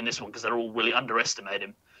especially in this one, because they're all really underestimate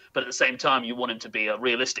him. But at the same time, you want him to be a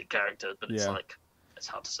realistic character. But it's like, it's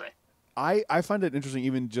hard to say. I find it interesting,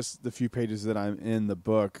 even just the few pages that I'm in the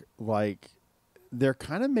book, like they're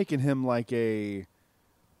kind of making him like a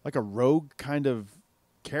rogue kind of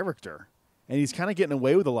character, and he's kind of getting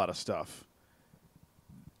away with a lot of stuff.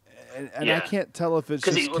 And I can't tell if it's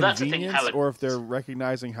just convenience or if they're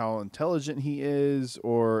recognizing how intelligent he is,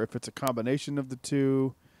 or if it's a combination of the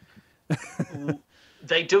two.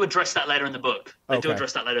 They do address that later in the book. The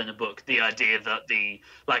idea that the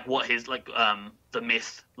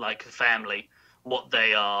myth, like the family, what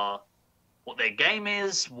their game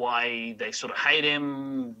is, why they sort of hate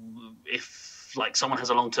him. If like someone has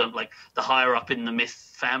a long-term, like the higher up in the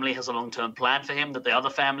myth family has a long-term plan for him that the other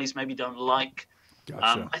families maybe don't like.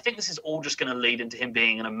 Gotcha. I think this is all just going to lead into him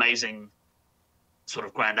being an amazing sort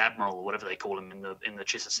of Grand Admiral, or whatever they call him in the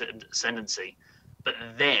Chiss Ascendancy. But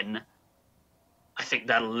then I think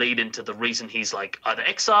that'll lead into the reason he's like either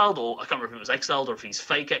exiled, or I can't remember if it was exiled or if he's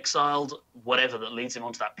fake exiled, whatever, that leads him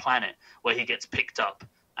onto that planet where he gets picked up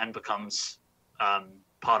and becomes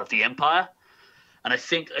part of the Empire. And I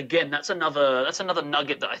think, again, that's another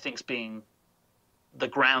nugget that I think's being, the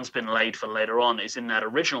ground's been laid for later on, is in that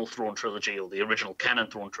original Thrawn trilogy, or the original canon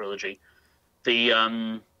Thrawn trilogy.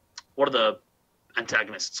 The what are the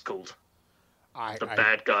antagonists called? The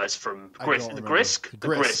bad guys from Grysk. The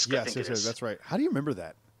Grysk. Yes, that's right. How do you remember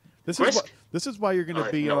that? This is why you're going to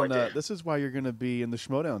be This is why you're going to be in the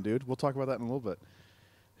Schmodown, dude. We'll talk about that in a little bit.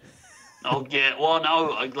 Oh yeah, well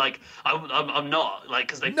no, I'm not, like,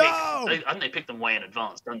 because they pick them way in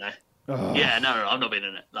advance, don't they? Yeah, no, I'm not being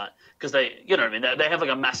in it, like, because they, you know what I mean, they have like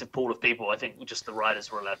a massive pool of people. I think just the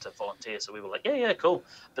writers were allowed to volunteer, so we were like, yeah, cool.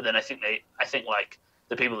 But then I think like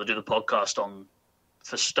the people that do the podcast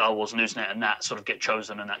for Star Wars Newsnet and that sort of get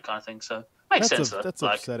chosen and that kind of thing. So makes sense. That's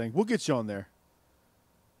upsetting. We'll get you on there.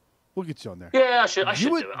 Yeah, I should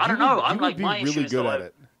do it. I don't know. I'm like, my really good at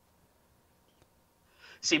it.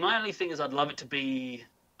 See, my only thing is I'd love it to be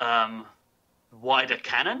wider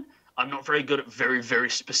canon. I'm not very good at very, very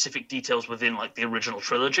specific details within like the original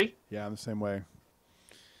trilogy. Yeah, I'm the same way.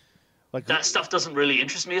 Like that stuff doesn't really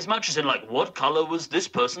interest me as much as in like, what color was this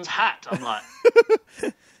person's hat? I'm like,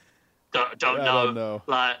 don't know.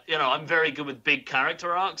 Like, I'm very good with big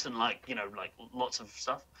character arcs and like lots of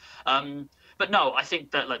stuff. But no, I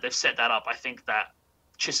think that like they've set that up. I think that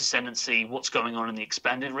Chiss Ascendancy, what's going on in the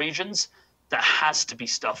expanded regions, that has to be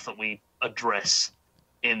stuff that we address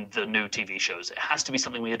in the new TV shows. It has to be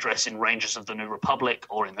something we address in Rangers of the New Republic,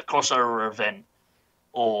 or in the crossover event,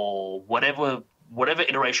 or whatever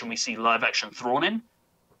iteration we see live action Thrawn in.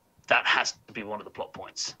 That has to be one of the plot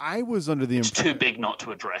points. I was under the impression it's too big not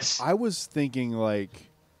to address. I was thinking like,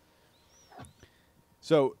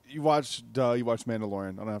 so you watched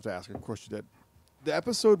Mandalorian. I don't have to ask. Of course you did. The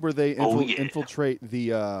episode where they infiltrate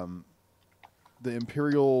the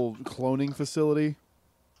Imperial cloning facility.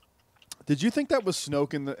 Did you think that was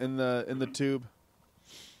Snoke in the tube?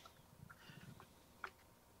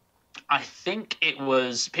 I think it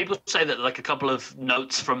was. People say that like a couple of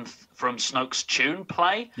notes from Snoke's tune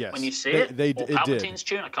play when you see it. Or Palpatine's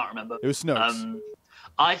tune. I can't remember. It was Snoke's.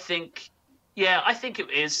 I think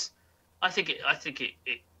it is. I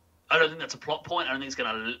don't think that's a plot point. I don't think it's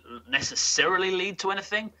going to necessarily lead to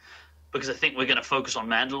anything, because I think we're going to focus on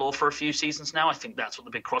Mandalore for a few seasons now. I think that's what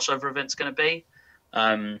the big crossover event's going to be.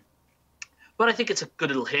 But I think it's a good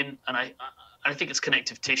little hint, and I think it's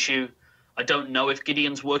connective tissue. I don't know if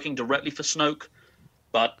Gideon's working directly for Snoke,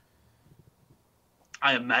 but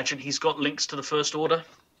I imagine he's got links to the First Order.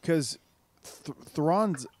 because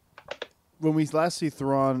Thrawn's when we last see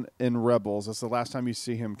Thrawn in Rebels, that's the last time you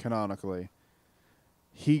see him canonically.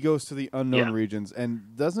 He goes to the unknown regions,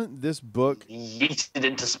 and doesn't this book yeeted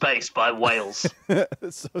into space by whales?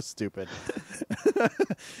 It's so stupid.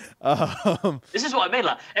 This is what I mean.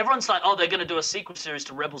 Like everyone's like, "Oh, they're going to do a sequel series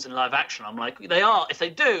to Rebels in live action." I'm like, they are. If they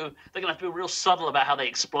do, they're going to have to be real subtle about how they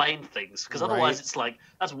explain things, because otherwise, it's like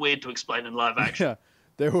that's weird to explain in live action. Yeah,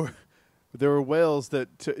 there were whales that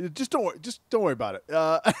just don't worry about it.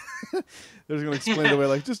 They're going to explain the way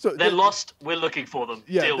like they're lost. We're looking for them.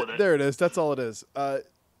 Yeah, deal with it. There it is. That's all it is.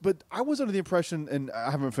 But I was under the impression, and I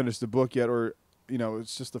haven't finished the book yet, or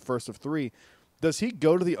it's just the first of 3. Does he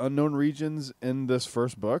go to the unknown regions in this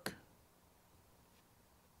first book?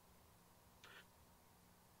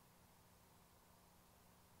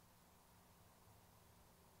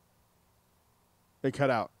 They cut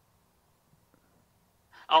out.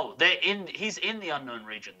 Oh, he's in the unknown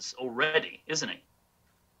regions already, isn't he?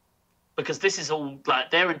 Because this is all like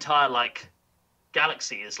their entire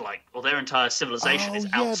galaxy is or their entire civilization is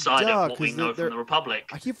outside of what we know from the Republic.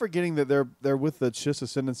 I keep forgetting that they're with the Chiss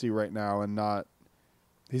Ascendancy right now, and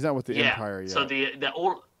he's not with the Empire yet. So they're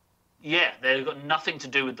all they've got nothing to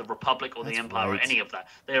do with the Republic or the Empire or any of that.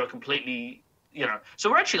 They are completely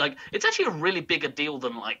So we're actually it's actually a really bigger deal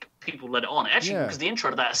than people let it on. Actually, because the intro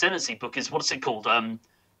to that Ascendancy book is what's it called?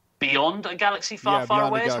 Beyond a Galaxy Far, Far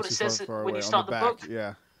Away is what it says when you start the book.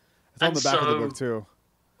 Yeah, it's on the back of the book too.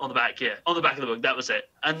 On the back, yeah. On the back of the book, that was it.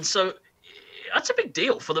 And so that's a big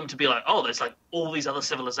deal for them to be like, oh, there's all these other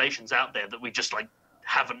civilizations out there that we just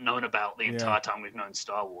haven't known about the entire time we've known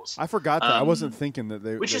Star Wars. I forgot that. I wasn't thinking that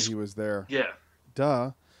he was there. Yeah.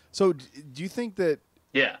 Duh. So do you think that?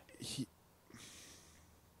 Yeah.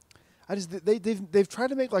 They've tried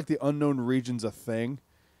to make the unknown regions a thing,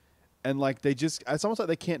 and it's almost like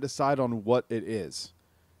they can't decide on what it is.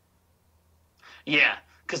 Yeah,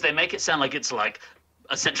 because they make it sound like it's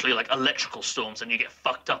essentially electrical storms, and you get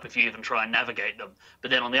fucked up if you even try and navigate them.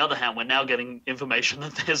 But then on the other hand, we're now getting information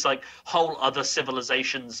that there's whole other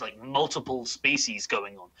civilizations, multiple species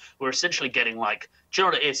going on. We're essentially getting do you know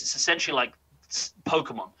what it is? It's essentially like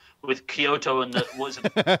Pokemon with Kyoto and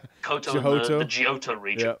Koto and the Johto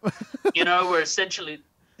region. Yeah. Where essentially.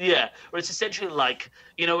 Yeah, where it's essentially when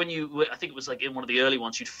I think it was in one of the early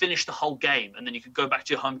ones, you'd finish the whole game and then you could go back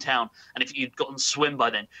to your hometown, and if you'd gotten swim by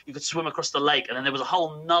then, you could swim across the lake, and then there was a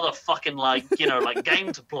whole nother fucking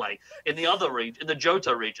game to play in the other in the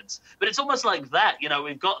Johto regions. But it's almost like that,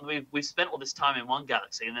 we've spent all this time in one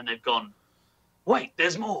galaxy, and then they've gone, wait,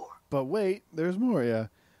 there's more. But wait, there's more, yeah.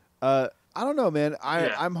 I don't know, man.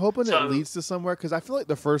 I'm hoping it leads to somewhere, because I feel like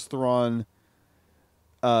the first Thrawn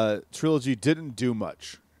trilogy didn't do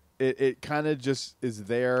much. It kind of just is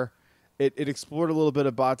there. It explored a little bit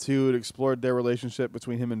of Batuu. It explored their relationship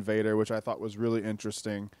between him and Vader, which I thought was really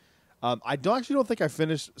interesting. I don't think I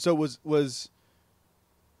finished. So was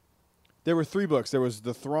there were 3 books. There was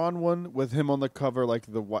the Thrawn one with him on the cover,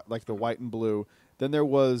 the white and blue. Then there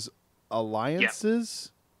was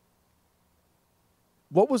Alliances.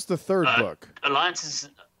 What was the third book? Alliances,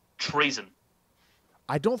 Treason.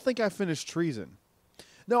 I don't think I finished Treason.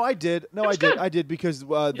 No, I did. I did because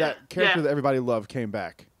that character that everybody loved came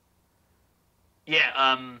back. Yeah.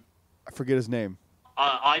 I forget his name.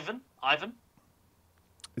 Ivan.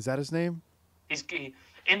 Is that his name?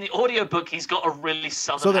 In the audiobook, he's got a really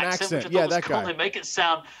southern accent. Which I thought was cool. Guy. They make it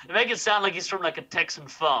sound like he's from a Texan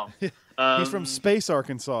farm. He's from Space,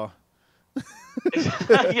 Arkansas.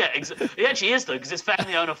 Yeah, he actually is though, because his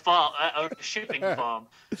family own a shipping farm,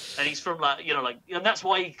 and he's from and that's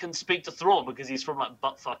why he can speak to Thrawn, because he's from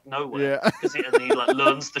buttfuck nowhere. Yeah, because he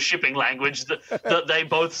learns the shipping language that they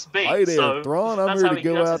both speak. Hey there, Thrawn, I'm here to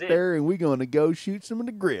go out there, and we're going to go shoot some of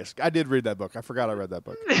the Grisk. I did read that book. I forgot I read that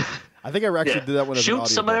book. I think I actually did that one as an shoot audiobook.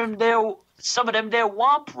 some of them there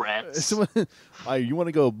womp rats. Hey, you want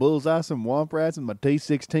to go bullseye some womp rats in my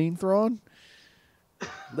T-16, Thrawn?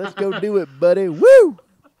 Let's go do it, buddy. Woo!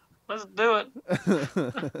 Let's do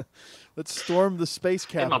it. Let's storm the space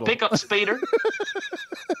capital. In my pickup speeder.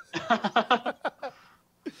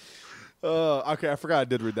 Okay, I forgot I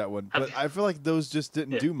did read that one. But I feel like those just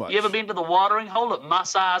didn't do much. You ever been to the watering hole at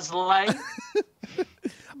Massage Lane?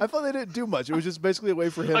 I thought they didn't do much. It was just basically a way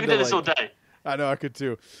for him to... I could do this all day. I know, I could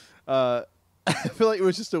too. I feel like it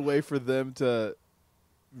was just a way for them to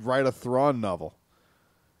write a Thrawn novel.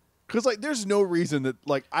 Because, there's no reason that,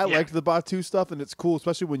 I liked the Batuu stuff, and it's cool,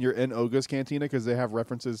 especially when you're in Oga's Cantina, because they have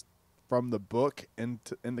references from the book in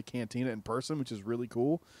the cantina in person, which is really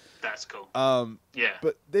cool. That's cool. Yeah.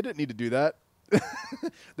 But they didn't need to do that.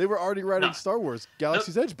 They were already writing Star Wars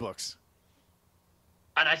Galaxy's Edge books.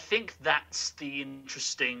 And I think that's the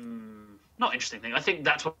not interesting thing. I think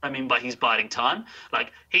that's what I mean by he's biding time.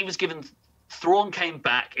 Like, he was given, Thrawn came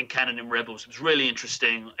back in canon in Rebels. It was really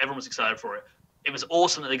interesting. Everyone was excited for it. It was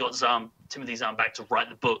awesome that they got Timothy Zahn back to write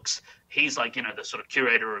the books. He's like, the sort of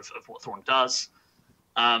curator of what Thrawn does.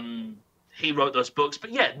 He wrote those books,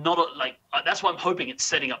 but yeah, that's why I'm hoping it's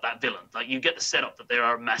setting up that villain. Like, you get the setup that there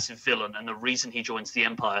are a massive villain, and the reason he joins the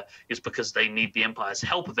Empire is because they need the Empire's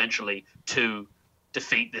help eventually to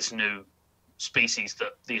defeat this new species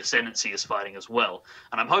that the Ascendancy is fighting as well.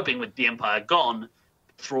 And I'm hoping with the Empire gone,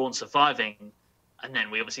 Thrawn surviving, and then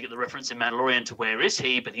we obviously get the reference in Mandalorian to where is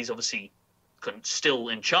he, but he's obviously still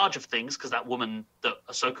in charge of things because that woman that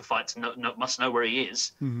Ahsoka fights must know where he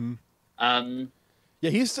is. Mm-hmm.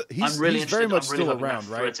 He's very much still around,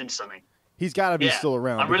 right? Threads into something. He's got to be still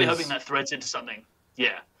around. I'm really hoping that threads into something.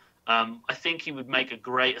 Yeah, I think he would make a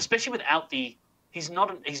great, especially without the. He's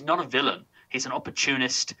not a villain. He's an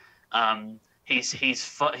opportunist. He's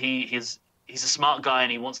a smart guy,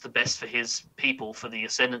 and he wants the best for his people, for the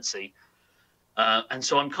Ascendancy. And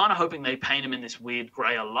so I'm kind of hoping they paint him in this weird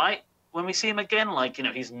grayer light when we see him again. Like,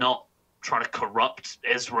 he's not trying to corrupt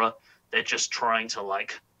Ezra. They're just trying to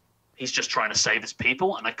he's just trying to save his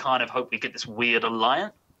people. And I kind of hope we get this weird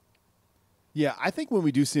alliance. Yeah, I think when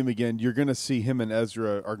we do see him again, you're going to see him and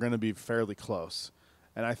Ezra are going to be fairly close.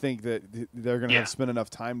 And I think that they're going to have spent enough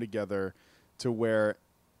time together to where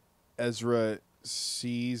Ezra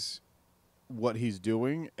sees what he's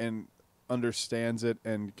doing and understands it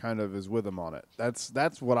and kind of is with him on it.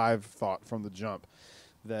 That's what I've thought from the jump.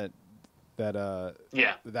 That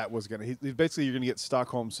was going to... Basically, you're going to get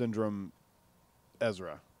Stockholm Syndrome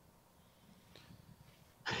Ezra.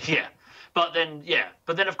 Yeah. But then,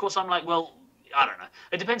 of course, I'm like, well, I don't know.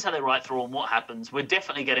 It depends how they write through and what happens. We're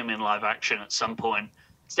definitely getting him in live action at some point.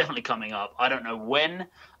 It's definitely coming up. I don't know when.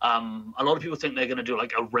 A lot of people think they're going to do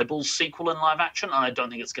like a Rebels sequel in live action, and I don't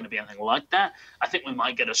think it's going to be anything like that. I think we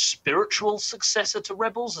might get a spiritual successor to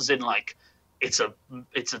Rebels, as in like it's a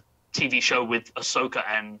TV show with Ahsoka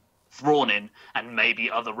and Thrawn in, and maybe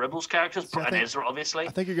other Rebels characters, and Ezra, obviously.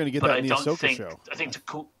 I think you're going to get that in the Ahsoka show. I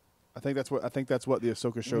think that's what the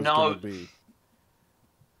Ahsoka show is going to be.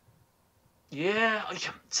 Yeah,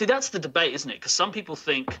 see, that's the debate, isn't it? Because some people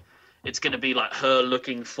think it's going to be like her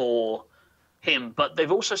looking for him, but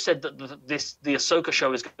they've also said that the Ahsoka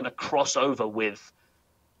show is going to cross over with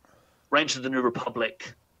Rangers of the New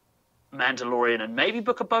Republic, Mandalorian, and maybe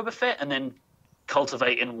Book of Boba Fett, and then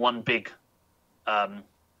cultivate in one big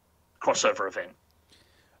crossover event.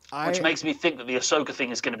 Which makes me think that the Ahsoka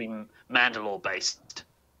thing is going to be Mandalore based.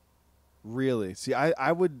 Really? See,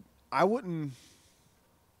 I wouldn't.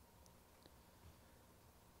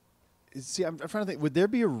 See, I'm trying to think. Would there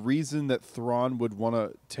be a reason that Thrawn would want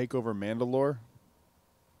to take over Mandalore?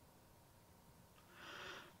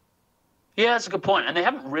 Yeah, that's a good point. And they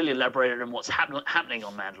haven't really elaborated on what's happening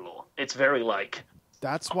on Mandalore. It's very like...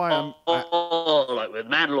 That's why like with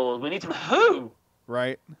Mandalore, we need to know who?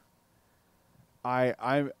 Right.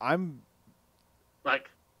 I'm... Like...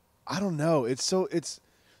 I don't know. It's the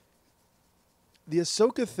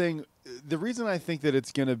Ahsoka thing, the reason I think that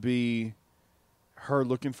it's going to be her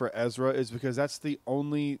looking for Ezra is because that's the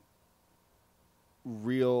only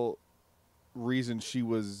real reason she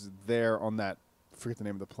was there on that, I forget the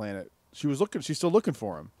name of the planet. She's still looking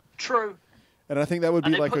for him. True. And I think that would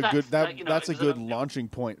be like a good that's a good launching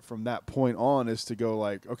point from that point on, is to go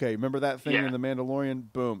like, okay, remember that thing in the Mandalorian?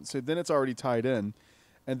 Boom. So then it's already tied in.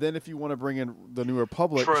 And then if you want to bring in the New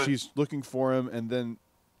Republic, she's looking for him, and then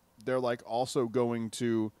they're like also going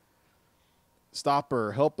to stop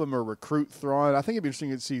or help him or recruit Thrawn. I think it'd be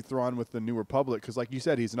interesting to see Thrawn with the New Republic, because like you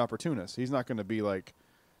said, he's an opportunist. He's not going to be like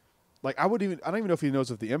I don't even know if he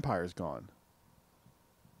knows if the Empire's gone.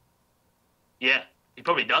 Yeah, he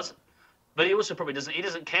probably doesn't. But he also probably doesn't. He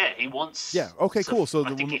doesn't care. He wants. Yeah. Okay. Cool. So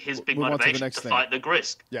I think his big motivation is to fight the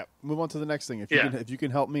Grysk. Yeah. Move on to the next thing. If you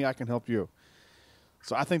can help me, I can help you.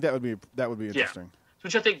 So I think that would be interesting. Yeah.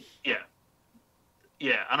 Which I think,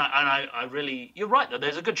 yeah, and I really, you're right though.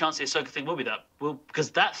 There's a good chance the Ahsoka thing will be that. Because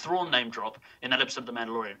that Thrawn name drop in that episode of The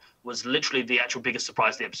Mandalorian was literally the actual biggest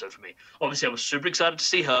surprise of the episode for me. Obviously, I was super excited to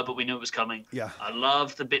see her, but we knew it was coming. Yeah. I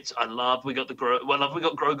loved the bits. We got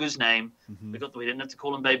Grogu's name. Mm-hmm. We didn't have to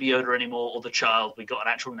call him Baby Yoda anymore or the child. We got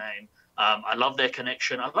an actual name. I loved their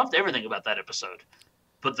connection. I loved everything about that episode.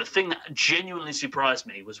 But the thing that genuinely surprised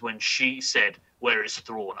me was when she said, "Where is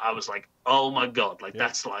Thrawn?" I was like, "Oh my god!"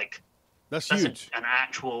 That's huge. An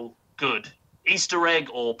actual good Easter egg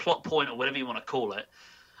or plot point or whatever you want to call it.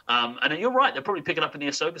 And you're right; they'll probably pick it up in the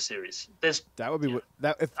Ahsoka series. That would be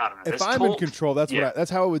if I'm in control.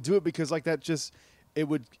 That's how I would do it, because like that just it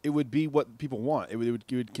would be what people want. It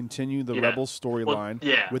would continue the Rebels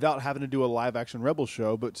storyline without having to do a live action Rebels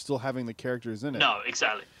show, but still having the characters in it. No,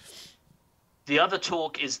 exactly. The other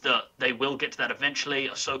talk is that they will get to that eventually.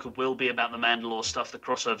 Ahsoka will be about the Mandalore stuff, the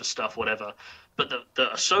crossover stuff, whatever. But the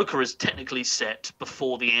Ahsoka is technically set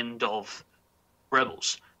before the end of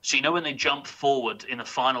Rebels. So you know when they jump forward in the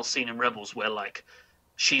final scene in Rebels where like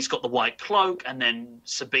she's got the white cloak and then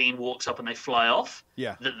Sabine walks up and they fly off?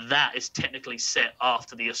 Yeah. That is technically set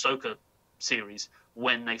after the Ahsoka series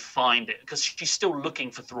when they find it, because she's still looking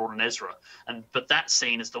for Thrawn and Ezra, but that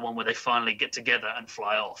scene is the one where they finally get together and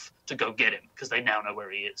fly off to go get him because they now know where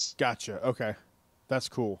he is. Gotcha. Okay, that's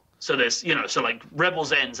cool. So there's so like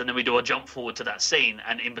Rebels ends and then we do a jump forward to that scene,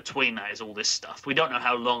 and in between that is all this stuff. We don't know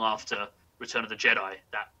how long after Return of the Jedi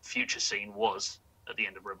that future scene was at the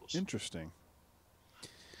end of Rebels. Interesting.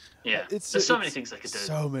 Yeah, there's so many things they could do.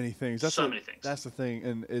 So many things. That's many things. That's the thing,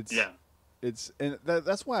 and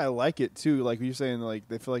that's why I like it too. Like you're saying, like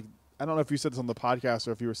they feel like, I don't know if you said this on the podcast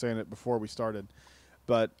or if you were saying it before we started,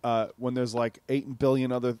 but when there's like 8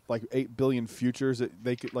 billion futures that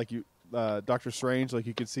they could, like Doctor Strange, like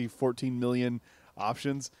you could see 14 million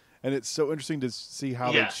options, and it's so interesting to see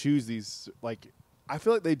how they choose these. Like I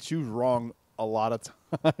feel like they choose wrong a lot of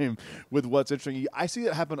time with what's interesting. I see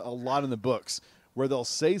it happen a lot in the books where they'll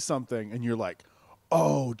say something and you're like,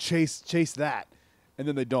 oh, chase that, and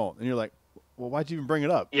then they don't, and you're like, well, why'd you even bring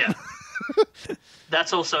it up? Yeah.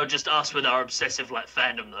 That's also just us with our obsessive like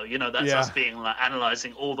fandom, though. That's us being like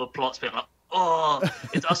analyzing all the plots, being like, oh,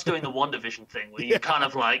 it's us doing the WandaVision thing where you kind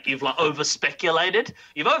of like you've like over speculated.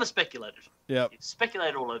 You've over speculated. Yeah. You've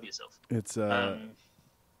speculated all over yourself. It's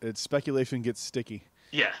speculation gets sticky.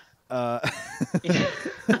 Yeah.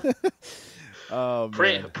 Oh,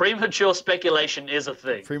 premature speculation is a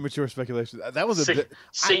thing. Premature speculation. That was a bit.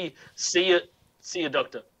 See you,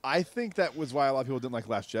 Doctor. I think that was why a lot of people didn't like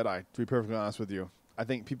Last Jedi, to be perfectly honest with you. I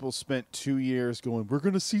think people spent 2 years going, we're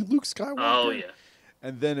going to see Luke Skywalker. Oh, yeah.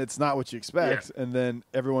 And then it's not what you expect, and then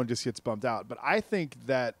everyone just gets bumped out. But I think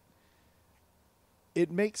that it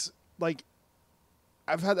makes, like,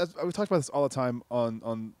 we've talked about this all the time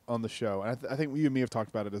on the show, and I think you and me have talked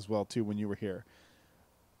about it as well, too, when you were here.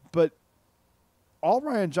 But all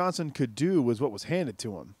Rian Johnson could do was what was handed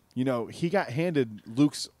to him. He got handed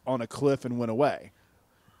Luke's on a cliff and went away.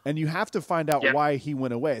 And you have to find out why he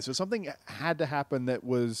went away. So something had to happen that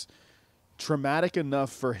was traumatic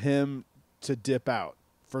enough for him to dip out.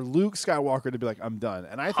 For Luke Skywalker to be like, I'm done.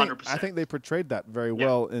 And I think they portrayed that very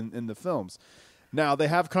well in the films. Now, they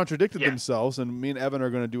have contradicted themselves, and me and Evan are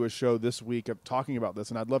going to do a show this week of talking about this,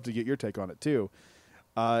 and I'd love to get your take on it too.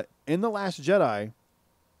 In The Last Jedi,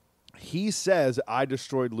 he says, I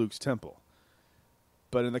destroyed Luke's temple.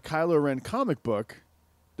 But in the Kylo Ren comic book,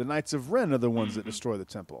 the Knights of Ren are the ones that destroy the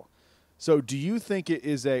temple. So do you think it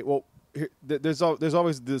is there's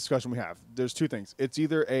always the discussion we have. There's two things. It's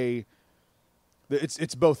either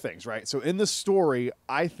it's both things, right? So in the story,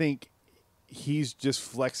 I think he's just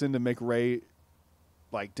flexing to make Rey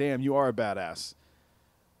like, damn, you are a badass.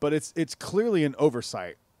 But it's clearly an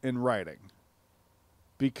oversight in writing.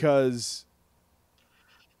 Because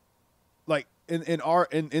like in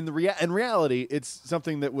reality, it's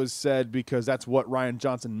something that was said because that's what Rian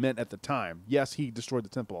Johnson meant at the time. Yes, he destroyed the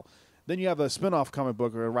temple. Then you have a spin-off comic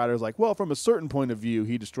book where a writer's like, well, from a certain point of view,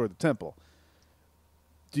 he destroyed the temple.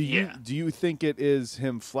 Do you think it is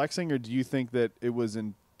him flexing, or do you think that it was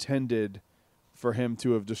intended for him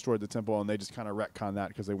to have destroyed the temple and they just kind of retcon that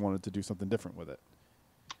because they wanted to do something different with it?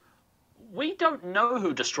 We don't know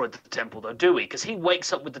who destroyed the temple, though, do we? Because he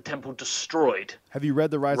wakes up with the temple destroyed. Have you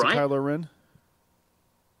read The Rise of Kylo Ren?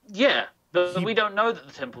 Yeah, but we don't know that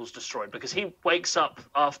the temple's destroyed because he wakes up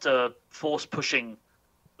after Force pushing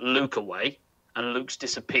Luke away and Luke's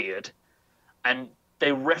disappeared. And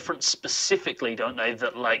they reference specifically, don't they,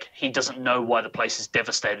 that like he doesn't know why the place is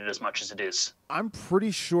devastated as much as it is. I'm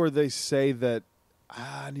pretty sure they say that.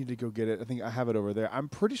 I need to go get it. I think I have it over there. I'm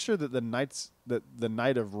pretty sure that the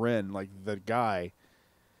Knight of Ren, like the guy,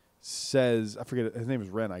 says, I forget it, his name is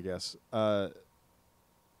Ren, I guess. I've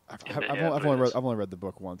only read the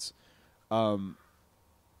book once.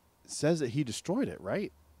 Says that he destroyed it,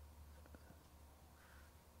 right?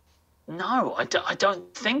 No, I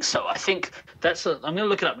don't think so. I think I'm going to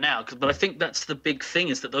look it up now, but I think that's the big thing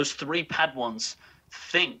is that those 3 Padawans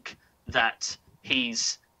think that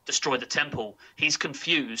he's destroyed the temple. He's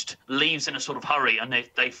confused, leaves in a sort of hurry, and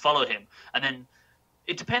they follow him. And then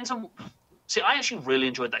it depends on... See, I actually really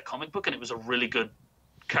enjoyed that comic book, and it was a really good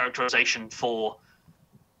characterization for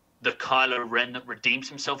the Kylo Ren that redeems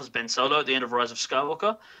himself as Ben Solo at the end of Rise of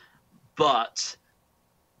Skywalker. But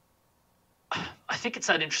I think it's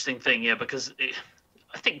that interesting thing, because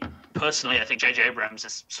think personally, I think J.J. Abrams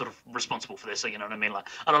is sort of responsible for this. You know what I mean? Like,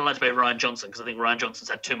 I don't like to blame Rian Johnson because I think Rian Johnson's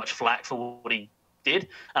had too much flack for what he did,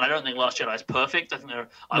 and I don't think Last Jedi is perfect. I think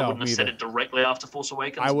I wouldn't have said it directly after Force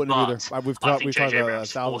Awakens. I wouldn't either. I think J.J.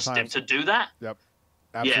 Abrams forced him to do that. Yep,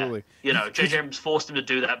 absolutely. Yeah, J.J. Abrams forced him to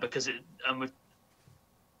do that because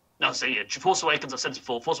Force Awakens. I've said this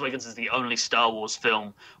before. Force Awakens is the only Star Wars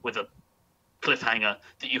film with a cliffhanger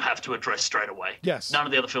that you have to address straight away. Yes. None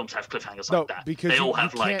of the other films have cliffhangers like that. Because they all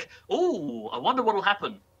have like, oh, I wonder what'll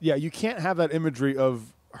happen. Yeah, you can't have that imagery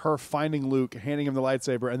of her finding Luke, handing him the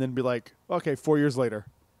lightsaber, and then be like, okay, 4 years later.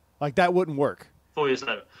 Like, that wouldn't work. 4 years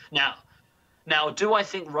later. Now, do I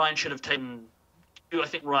think Ryan should have taken... Do I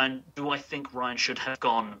think Ryan should have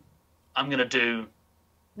gone, I'm going to do...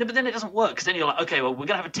 No, but then it doesn't work, because then you're like, okay, well, we're going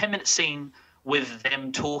to have a 10-minute scene with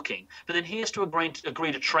them talking, but then he has to agree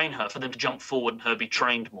to train her for them to jump forward and her be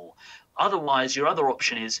trained more. Otherwise, your other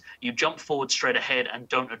option is you jump forward straight ahead and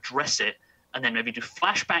don't address it, and then maybe do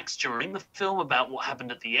flashbacks during the film about what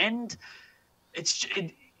happened at the end. It's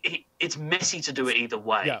messy to do it either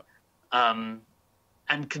way. Yeah.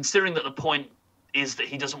 And considering that the point is that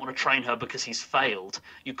he doesn't want to train her because he's failed,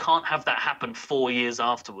 you can't have that happen 4 years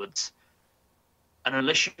afterwards. And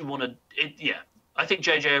unless you want to... I think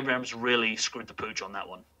J.J. Abrams really screwed the pooch on that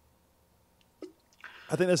one.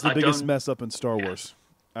 I think that's the biggest mess up in Star Wars.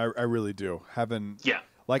 I really do. I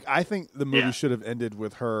think the movie should have ended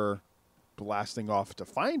with her blasting off to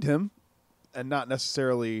find him and not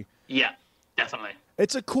necessarily... Yeah, definitely.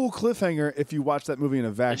 It's a cool cliffhanger if you watch that movie in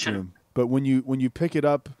a vacuum, but when you pick it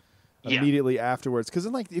up immediately afterwards, because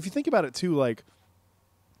then, like, if you think about it too, like,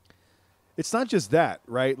 it's not just that,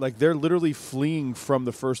 right? Like, they're literally fleeing from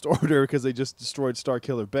the First Order because they just destroyed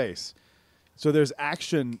Starkiller Base. So there's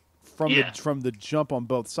action from the jump on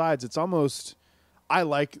both sides. It's almost... I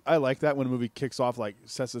like that when a movie kicks off, like,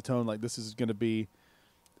 sets the tone, like, this is going to be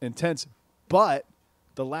intense. But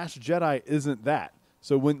The Last Jedi isn't that.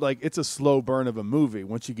 So when, like, it's a slow burn of a movie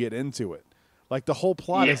once you get into it. Like, the whole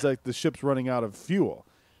plot is like the ship's running out of fuel.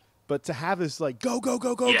 But to have this, like, go, go,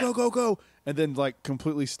 go, go, go, go, go, and then, like,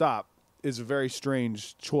 completely stop is a very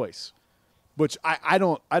strange choice. Which I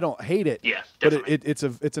don't hate it. Yeah, definitely. But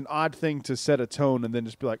it's an odd thing to set a tone and then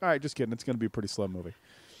just be like, all right, just kidding. It's going to be a pretty slow movie.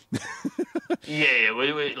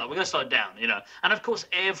 We're gonna slow it down, you know. And of course,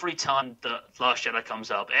 every time the Last Jedi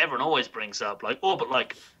comes up, everyone always brings up like, oh, but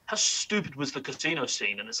like, how stupid was the casino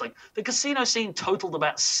scene? And it's like the casino scene totaled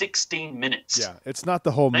about 16 minutes. Yeah, it's not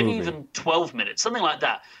the whole movie. Maybe even 12 minutes, something like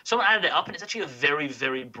that. Someone added it up, and it's actually a very,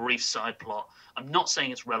 very brief side plot. I'm not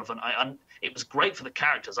saying it's relevant. It was great for the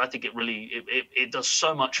characters. I think it does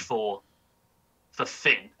so much for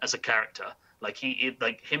Finn as a character. Like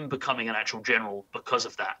him becoming an actual general because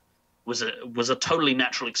of that was a totally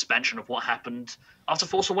natural expansion of what happened after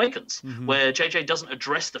Force Awakens, where JJ doesn't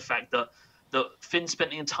address the fact that Finn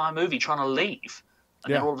spent the entire movie trying to leave,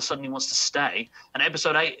 and then all of a sudden he wants to stay. And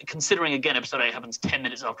Episode 8, considering again Episode 8 happens 10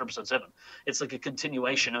 minutes after Episode 7, it's like a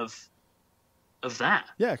continuation of that.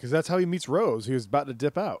 Yeah, because that's how he meets Rose. He was about to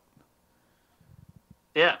dip out.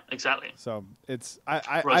 Yeah, exactly. So it's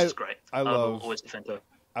Rose is great. I love always defend her.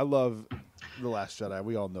 I love The Last Jedi.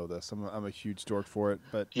 We all know this. I'm a huge dork for it,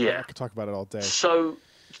 but I could talk about it all day. So,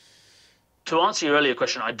 to answer your earlier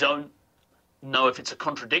question, I don't know if it's a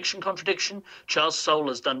contradiction. Charles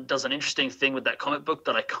Soule does an interesting thing with that comic book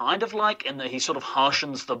that I kind of like, in that he sort of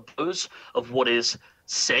harshens the blows of what is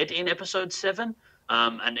said in Episode 7,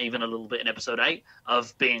 and even a little bit in Episode 8,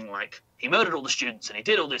 of being like, he murdered all the students, and he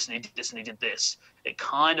did all this, and he did this, and he did this. It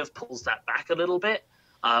kind of pulls that back a little bit.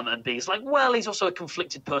 And B's like, well, he's also a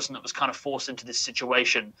conflicted person that was kind of forced into this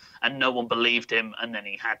situation and no one believed him, and then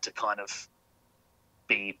he had to kind of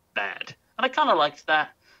be bad. And I kind of liked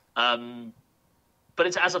that. But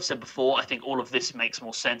it's, as I've said before, I think all of this makes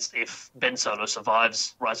more sense if Ben Solo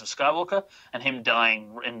survives Rise of Skywalker, and him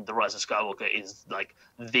dying in The Rise of Skywalker is like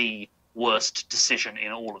the worst decision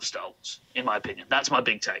in all of Star Wars, in my opinion. That's my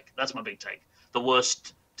big take. The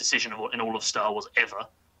worst decision in all of Star Wars ever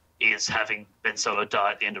is having Ben Solo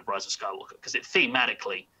die at the end of Rise of Skywalker, because it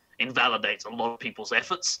thematically invalidates a lot of people's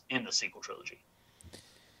efforts in the sequel trilogy.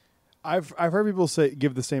 I've heard people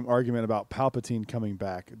give the same argument about Palpatine coming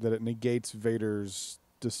back, that it negates Vader's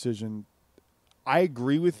decision. I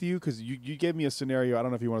agree with you, because you gave me a scenario. I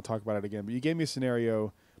don't know if you want to talk about it again, but you gave me a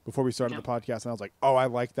scenario before we started the podcast, and I was like, oh, I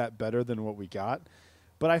like that better than what we got.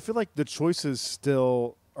 But I feel like the choices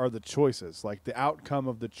still are the choices. Like, the outcome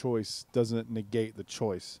of the choice doesn't negate the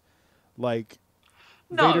choice. Like,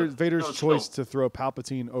 Vader's choice to throw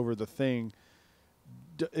Palpatine over the thing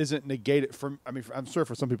isn't negated. I'm sure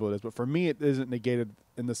for some people it is, but for me it isn't negated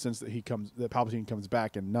in the sense that Palpatine comes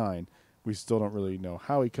back in 9. We still don't really know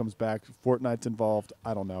how he comes back. Fortnite's involved.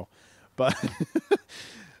 I don't know. But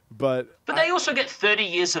but they also get 30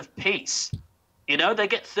 years of peace. You know, they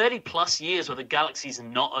get 30 plus years where the galaxy's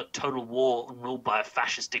not at total war and ruled by a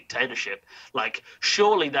fascist dictatorship. Like,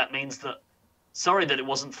 surely that means that, sorry that it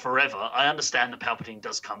wasn't forever. I understand that Palpatine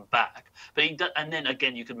does come back. But and then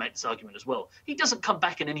again, you could make this argument as well. He doesn't come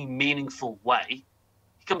back in any meaningful way.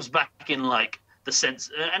 He comes back in, like, the sense,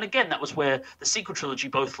 and again, that was where the sequel trilogy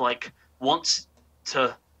both, like, wants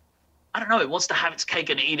to, I don't know, it wants to have its cake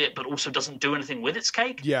and eat it, but also doesn't do anything with its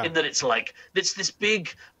cake. Yeah. In that it's like, it's this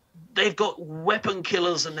big, they've got weapon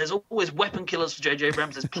killers, and there's always weapon killers for J.J.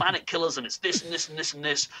 Abrams. There's planet killers, and it's this and this and this and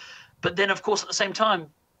this. But then, of course, at the same time,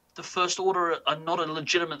 the First Order are not a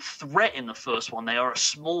legitimate threat in the first one. They are a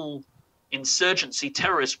small insurgency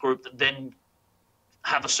terrorist group that then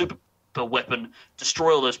have a super weapon,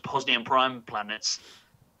 destroy all those Hosnian Prime planets,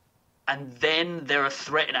 and then they're a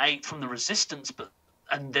threat in 8 from the Resistance,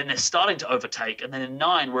 and then they're starting to overtake, and then in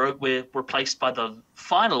 9 we're replaced by the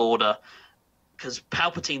Final Order, because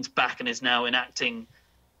Palpatine's back and is now enacting,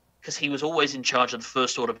 because he was always in charge of the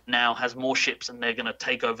First Order, but now has more ships and they're going to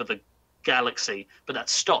take over the galaxy, but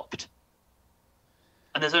that's stopped.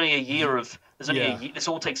 And there's only a year of, this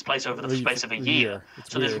all takes place over the space of a year.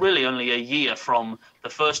 So weird. There's really only a year from the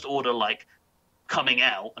First Order, like, coming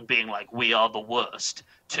out and being like, we are the worst,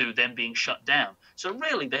 to them being shut down. So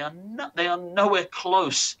really, they are nowhere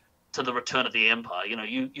close to the return of the Empire. You know,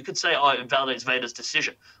 you could say, oh, it invalidates Vader's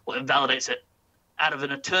decision. Well, it invalidates it out of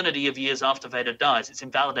an eternity of years after Vader dies. It's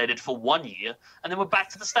invalidated for 1 year, and then we're back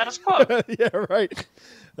to the status quo. Yeah, right.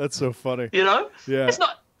 That's so funny. You know? Yeah.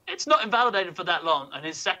 It's not invalidated for that long, and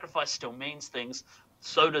his sacrifice still means things.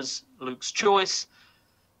 So does Luke's choice.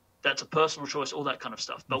 That's a personal choice, all that kind of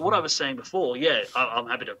stuff. But what I was saying before, I'm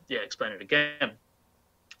happy to explain it again.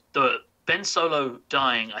 The Ben Solo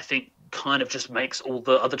dying, I think, kind of just makes all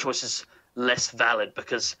the other choices less valid,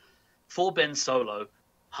 because for Ben Solo,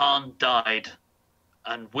 Han died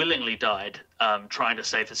and willingly died trying to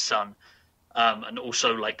save his son, and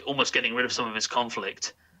also, like, almost getting rid of some of his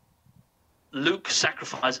conflict. Luke's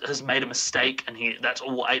sacrifice has made a mistake, and that's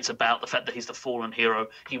all 8's about, the fact that he's the fallen hero.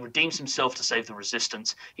 He redeems himself to save the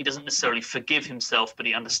Resistance. He doesn't necessarily forgive himself, but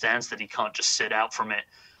he understands that he can't just sit out from it.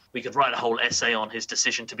 We could write a whole essay on his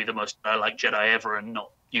decision to be the most like Jedi ever and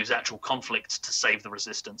not use actual conflict to save the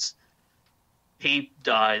Resistance. He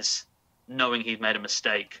dies knowing he'd made a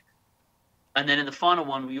mistake. And then in the final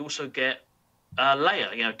one, we also get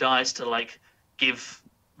Leia, dies to, like, give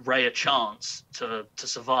Rey a chance to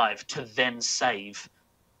survive, to then save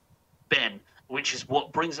Ben, which is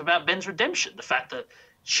what brings about Ben's redemption. The fact that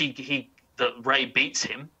that Rey beats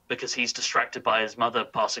him because he's distracted by his mother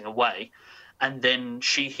passing away, and then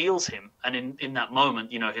she heals him. And in that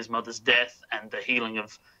moment, his mother's death and the healing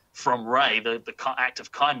from Rey, the act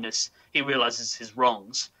of kindness, he realizes his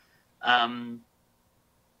wrongs.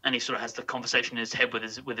 And he sort of has the conversation in his head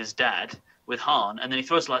with his dad, with Han, and then he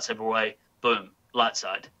throws the lightsaber away, boom, light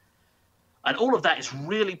side. And all of that is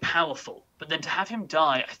really powerful. But then to have him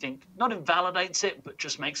die, I think, not invalidates it, but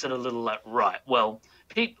just makes it a little like, right, well,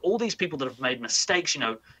 all these people that have made mistakes,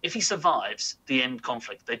 if he survives the end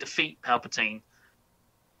conflict, they defeat Palpatine,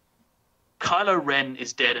 Kylo Ren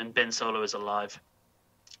is dead and Ben Solo is alive.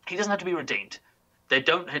 He doesn't have to be redeemed. They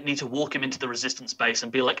don't need to walk him into the Resistance base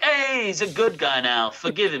and be like, hey, he's a good guy now,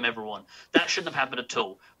 forgive him, everyone. That shouldn't have happened at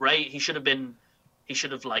all. Rey, he should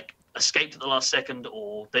have like escaped at the last second,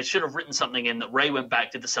 or they should have written something in that Rey went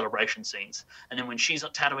back, did the celebration scenes, and then when she's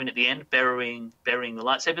on Tatooine at the end, burying the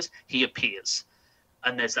lightsabers, he appears.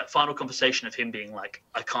 And there's that final conversation of him being like,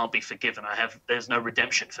 I can't be forgiven. There's no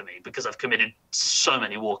redemption for me because I've committed so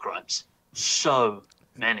many war crimes. So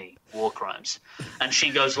many war crimes. And she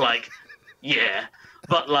goes like, yeah,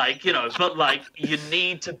 but you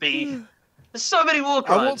need to be. There's so many war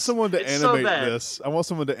crimes. I want someone to animate this. I want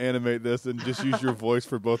someone to animate this and just use your voice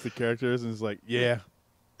for both the characters, and it's like, yeah.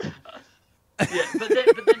 Yeah, but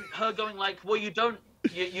then her going like, well,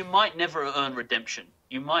 you might never earn redemption.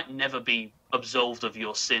 You might never be absolved of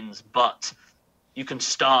your sins, but you can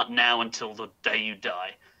start now until the day you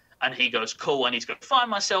die. And he goes, cool, I need to go find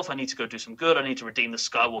myself. I need to go do some good. I need to redeem the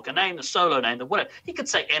Skywalker name, the Solo name, the whatever. He could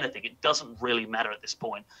say anything. It doesn't really matter at this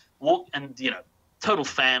point. Total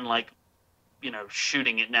fan,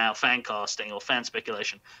 shooting it now, fan casting or fan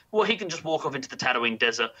speculation. Well, he can just walk off into the Tatooine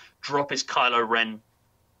desert, drop his Kylo Ren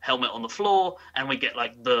helmet on the floor, and we get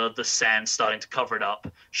like the sand starting to cover it up.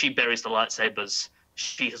 She buries the lightsabers.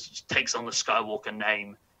 She takes on the Skywalker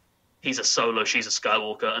name. He's a Solo, she's a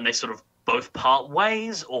Skywalker, and they sort of both part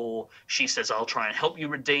ways, or she says, I'll try and help you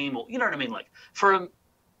redeem, or you know what I mean? Like,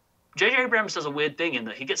 J.J. Abrams does a weird thing in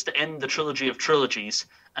that he gets to end the trilogy of trilogies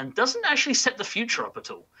and doesn't actually set the future up at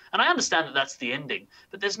all. And I understand that that's the ending,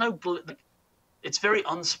 but there's no. It's very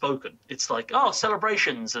unspoken. It's like, oh,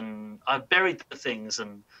 celebrations, and I've buried the things,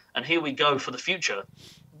 and here we go for the future.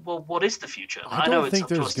 Well, what is the future? I don't think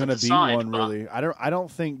there's going to be one really. I don't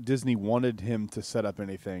think Disney wanted him to set up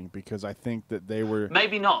anything because I think that they were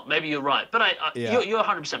maybe not. Maybe you're right, but you're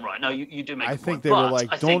 100% right. No, you do make. I think they were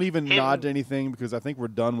like, don't even nod to anything because I think we're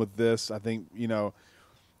done with this. I think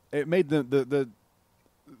it made them the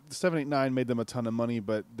 789 made them a ton of money,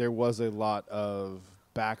 but there was a lot of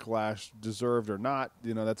backlash, deserved or not.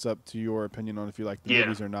 That's up to your opinion on if you like the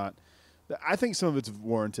movies or not. I think some of it's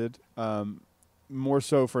warranted. More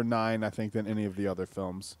so for 9, I think, than any of the other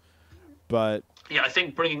films. But yeah, I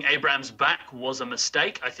think bringing Abrams back was a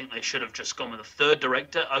mistake. I think they should have just gone with a third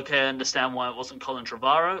director. Okay, I understand why it wasn't Colin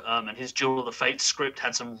Trevorrow. And his Duel of the Fates script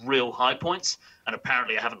had some real high points, and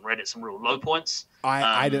apparently I haven't read it, some real low points.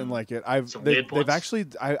 I didn't like it. They've actually.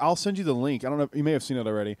 I'll send you the link. I don't know. You may have seen it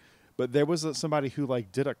already, but there was somebody who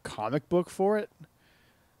did a comic book for it.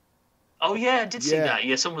 Oh yeah, I did see that.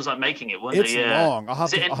 Yeah, someone was making it, wasn't it? It's long.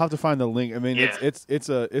 I'll have to find the link. I mean, it's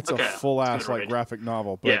a full ass graphic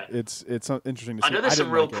novel, but it's interesting to see. I know there's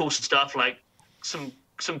some real cool stuff, like some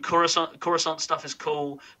Coruscant stuff is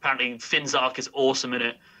cool. Apparently, Finn's arc is awesome in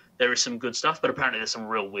it. There is some good stuff, but apparently there's some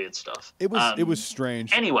real weird stuff. It was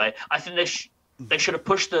strange. Anyway, I think they should have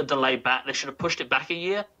pushed the delay back. They should have pushed it back a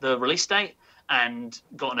year, the release date, and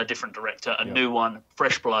gotten a different director, a new one,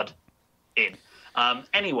 fresh blood in.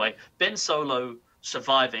 Anyway, Ben Solo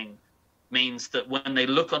surviving means that when they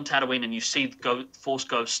look on Tatooine and you see Force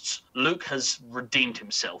ghosts, Luke has redeemed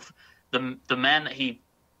himself. The man that he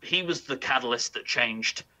was the catalyst that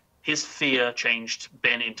changed his fear, changed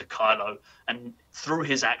Ben into Kylo, and through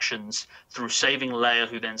his actions, through saving Leia,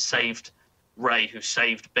 who then saved Rey, who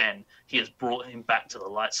saved Ben, he has brought him back to the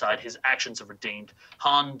light side. His actions have redeemed.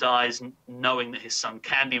 Han dies knowing that his son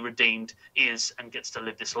can be redeemed, and gets to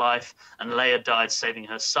live this life. And Leia died saving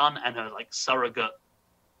her son and her surrogate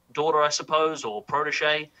daughter, I suppose, or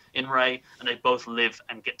protege in Rey, and they both live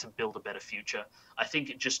and get to build a better future. I think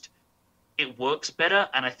it works better,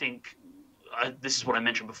 and I think this is what I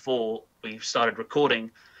mentioned before we started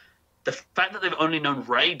recording. The fact that they've only known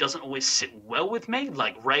Rey doesn't always sit well with me.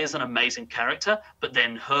 Rey is an amazing character, but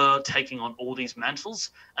then her taking on all these mantles,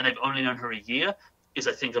 and they've only known her a year, is,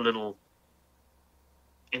 I think, a little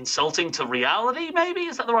insulting to reality, maybe?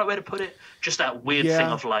 Is that the right way to put it? Just that weird thing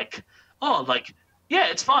of yeah,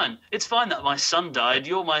 it's fine. It's fine that my son died.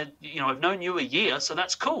 You're I've known you a year, so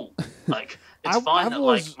that's cool. It's fine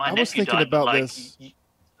that my nephew died. I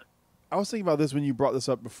was thinking about this when you brought this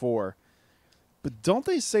up before. But don't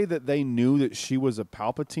they say that they knew that she was a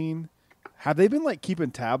Palpatine? Have they been keeping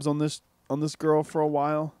tabs on this girl for a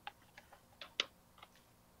while?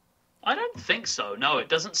 I don't think so. No, it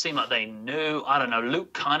doesn't seem like they knew. I don't know.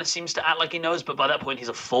 Luke kind of seems to act like he knows, but by that point he's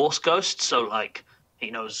a Force ghost, so he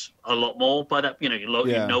knows a lot more. By that, you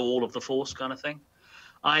know all of the Force kind of thing.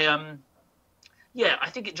 I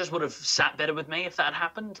think it just would have sat better with me if that had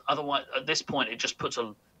happened. Otherwise, at this point, it just puts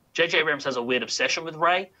J.J. Abrams has a weird obsession with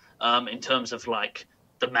Rey. In terms of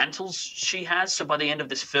the mantles she has. So by the end of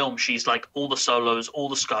this film, she's all the Solos, all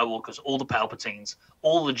the Skywalkers, all the Palpatines,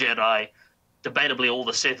 all the Jedi, debatably all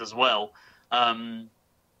the Sith as well. And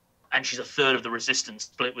she's a third of the Resistance,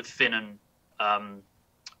 split with Finn and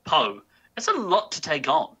Poe. It's a lot to take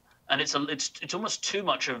on, and it's almost too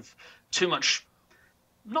much.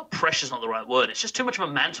 Not pressure's not the right word. It's just too much of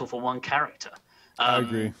a mantle for one character. I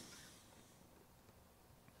agree.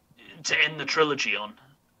 To end the trilogy on.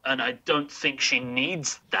 And I don't think she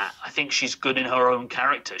needs that. I think she's good in her own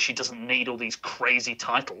character. She doesn't need all these crazy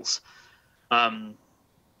titles.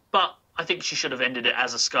 But I think she should have ended it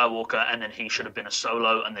as a Skywalker, and then he should have been a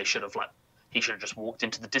Solo, and he should have just walked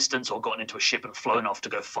into the distance or gotten into a ship and flown off to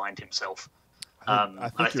go find himself. I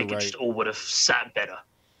think it just all would have sat better.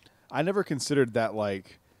 I never considered that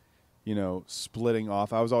splitting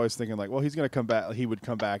off. I was always thinking well, he's going to come back. He would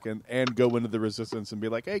come back and go into the Resistance and be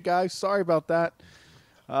like, hey guys, sorry about that.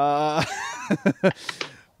 But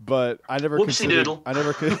I never considered. I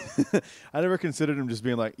never considered him just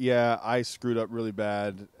being yeah, I screwed up really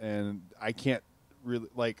bad, and I can't really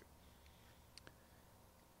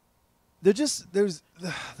They just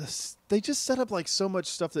set up so much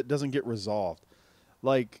stuff that doesn't get resolved.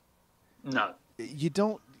 No, you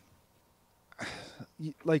don't.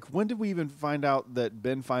 When did we even find out that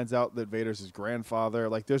Ben finds out that Vader's his grandfather?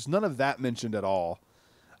 There's none of that mentioned at all.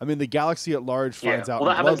 I mean, the galaxy at large finds out.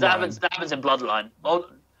 Well, that happens in Bloodline. Well,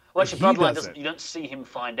 actually, Bloodline doesn't. You don't see him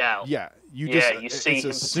find out. Yeah, you see him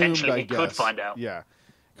potentially. He could find out. Yeah,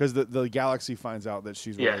 because the galaxy finds out that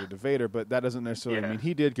she's related to Vader, but that doesn't necessarily mean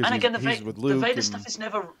he did, because he's with Luke. The Vader stuff is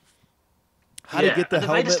never... How to get the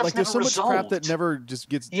helmet? Like, there's so much crap that never just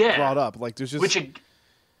gets brought up. Like, there's just...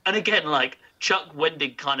 And again, like, Chuck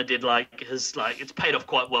Wendig kind of did, like, it's paid off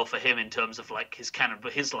quite well for him in terms of, like, his canon,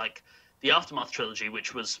 but his, like, the Aftermath trilogy,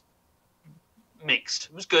 which was mixed.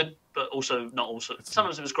 It was good, but also not also.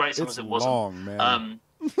 Sometimes it was great, sometimes it wasn't. Long, man.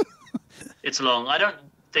 It's long. I don't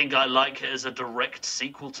think I like it as a direct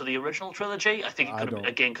sequel to the original trilogy. I think it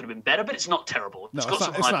could have been better, but it's not terrible. It's got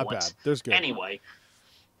some high points. Bad. There's good. Anyway,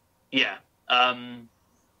 yeah.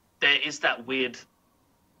 There is that weird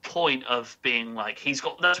point of being like he's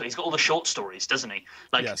got all the short stories, doesn't he?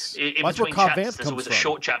 Like in between chapters, there's always a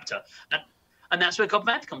short chapter, and that's where Cobb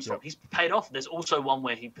Vanth comes from. He's paid off. There's also one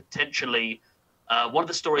where he potentially one of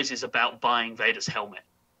the stories is about buying Vader's helmet,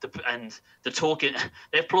 and the talk they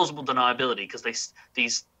have plausible deniability because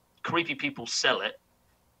these creepy people sell it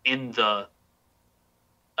in the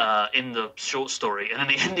short story, and then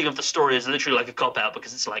the ending of the story is literally like a cop out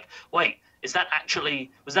because it's like, wait, was that actually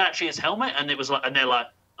his helmet? And it was like, and they're like,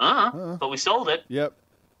 but we sold it. Yep.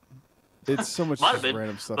 It's so much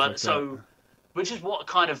random stuff. But like that. Which is what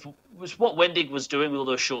Wendig was doing with all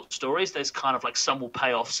those short stories. There's kind of like some will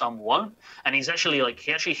pay off, some won't. And he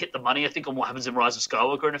actually hit the money, I think, on what happens in Rise of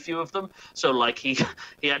Skywalker in a few of them. So like he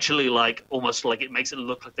actually like almost like it makes it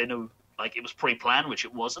look like they knew like it was pre-planned, which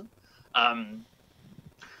it wasn't.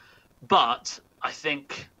 But I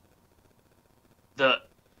think that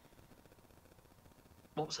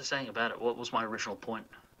what was I saying about it? What was my original point?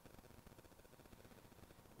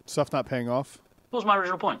 Stuff not paying off. What was my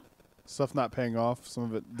original point? Stuff not paying off. Some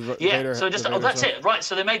of it. That's it, right?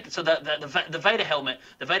 So they made the Vader helmet.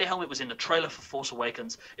 The Vader helmet was in the trailer for Force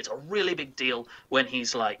Awakens. It's a really big deal when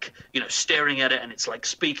he's like, staring at it, and it's like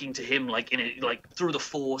speaking to him like through the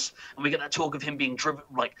Force, and we get that talk of him being driven,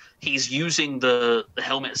 like he's using the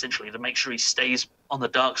helmet essentially to make sure he stays on the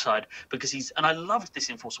dark side because and I loved this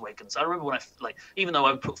in Force Awakens. I remember when even though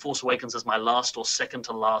I would put Force Awakens as my last or second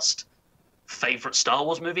to last favorite Star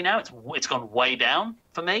Wars movie now, it's gone way down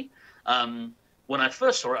for me. When I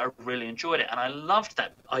first saw it, I really enjoyed it, and I loved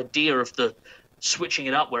that idea of the switching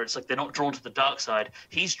it up where it's like they're not drawn to the dark side.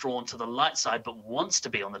 He's drawn to the light side but wants to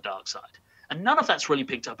be on the dark side. And none of that's really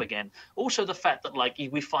picked up again. Also the fact that like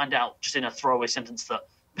we find out just in a throwaway sentence that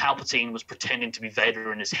Palpatine was pretending to be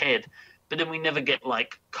Vader in his head, but then we never get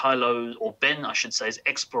like Kylo or Ben, I should say's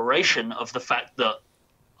exploration of the fact that,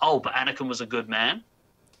 but Anakin was a good man.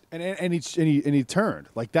 And he turned.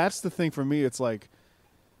 Like that's the thing for me. It's like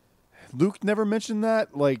Luke never mentioned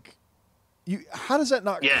that. Like, how does that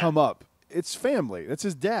not come up? It's family. That's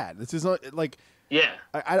his dad. That's his like. Yeah.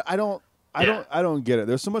 I don't get it.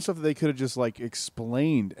 There's so much stuff that they could have just like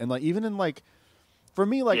explained, and like even in like, for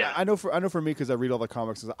me, like I know for me because I read all the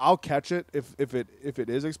comics, I'll catch it if it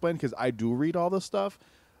is explained because I do read all this stuff,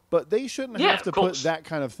 but they shouldn't have to put that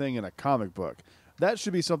kind of thing in a comic book. That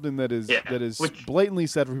should be something that is blatantly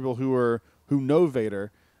said for people who know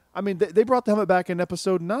Vader. I mean, they brought the helmet back in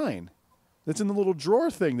Episode 9. That's in the little drawer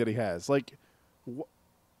thing that he has. Like,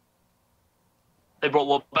 they brought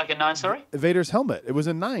what back in 9? Sorry, Vader's helmet. It was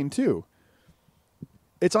in 9 too.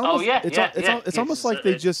 It's almost. It's almost like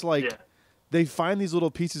they just like they find these little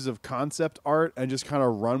pieces of concept art and just kind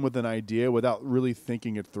of run with an idea without really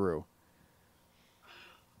thinking it through.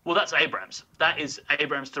 Well, that's Abrams. That is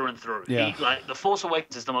Abrams through and through. Yeah. The Force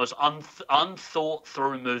Awakens is the most unthought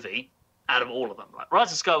through movie out of all of them. Like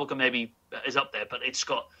Rise of Skywalker maybe is up there, but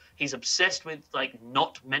he's obsessed with like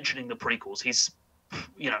not mentioning the prequels. He's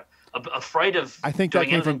afraid of. I think that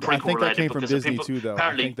came from Disney people, too, though.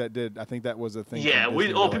 Apparently, I think that was a thing. Yeah,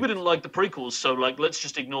 people didn't like the prequels, so like let's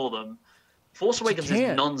just ignore them. Force Awakens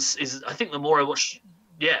is I think the more I watch,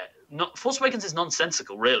 Force Awakens is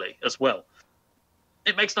nonsensical, really, as well.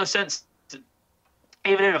 It makes no sense.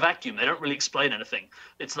 Even in a vacuum, they don't really explain anything.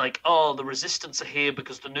 It's like, the Resistance are here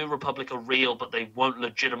because the New Republic are real, but they won't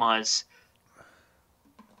legitimize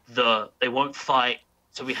they won't fight.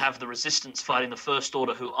 So we have the Resistance fighting the First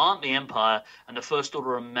Order, who aren't the Empire, and the First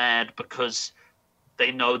Order are mad because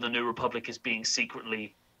they know the New Republic is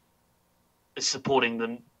supporting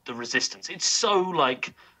the Resistance. It's so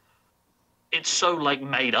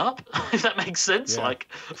made up, if that makes sense. Yeah.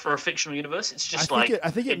 Like for a fictional universe, it's just I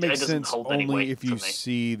think it makes sense only if you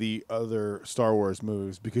see the other Star Wars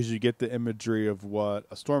movies because you get the imagery of what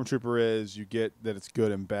a stormtrooper is. You get that it's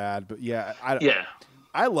good and bad. But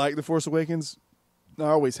I like The Force Awakens. I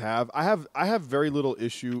always have. I have very little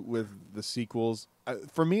issue with the sequels.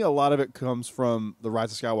 For me, a lot of it comes from The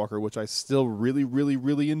Rise of Skywalker, which I still really, really,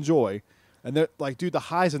 really enjoy. And they're like, dude, the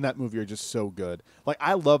highs in that movie are just so good. Like,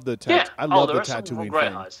 I love the I love the Tatooine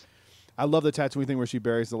thing. Highs. I love the Tatooine thing where she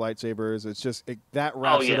buries the lightsabers. It's just that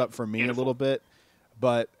wraps it up for me a little bit.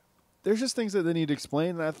 But there's just things that they need to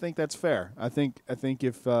explain, and I think that's fair. I think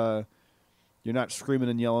if you're not screaming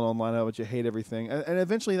and yelling online about you hate everything, and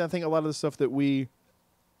eventually I think a lot of the stuff that we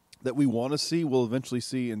want to see, we'll eventually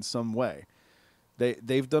see in some way.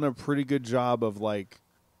 They've done a pretty good job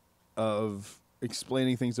of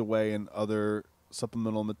explaining things away in other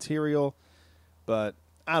supplemental material, but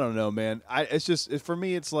I don't know, man. For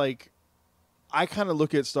me, it's like I kind of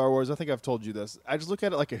look at Star Wars. I think I've told you this. I just look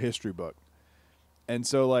at it like a history book, and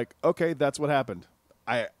so like, okay, that's what happened.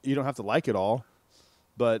 You don't have to like it all,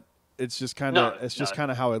 but it's just kind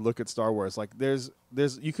of how I look at Star Wars. Like there's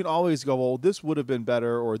you can always go, well, this would have been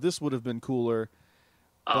better or this would have been cooler,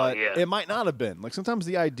 but it might not have been. Like sometimes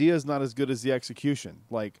the idea is not as good as the execution.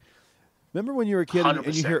 Like remember when you were a kid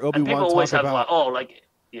and you hear Obi-Wan talk about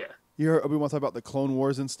you hear Obi-Wan talk about the Clone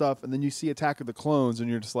Wars and stuff, and then you see Attack of the Clones and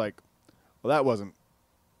you're just like, well, that wasn't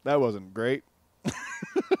great.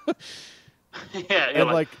 We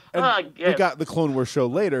got the Clone Wars show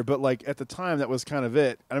later, but like at the time that was kind of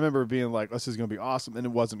it. And I remember being like, this is going to be awesome, and it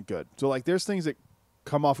wasn't good. So like there's things that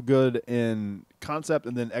come off good in concept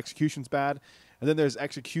and then execution's bad, and then there's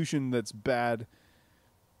execution that's bad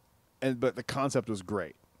but the concept was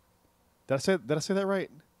great. Did I say that right?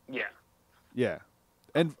 Yeah. Yeah.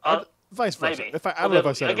 And vice versa. Maybe. I don't know if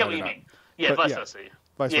I said it right or not. Mean. Yeah, vice versa.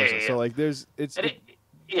 Vice versa. Yeah. So like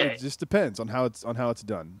it just depends on how it's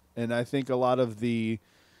done. And I think a lot of if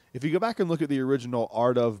you go back and look at the original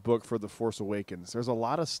Art of book for The Force Awakens, there's a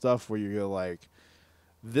lot of stuff where you're like,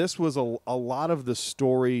 this was a lot of the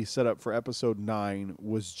story set up for episode 9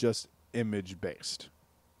 was just image based.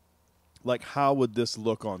 Like, how would this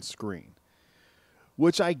look on screen?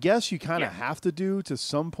 Which I guess you kind of have to do to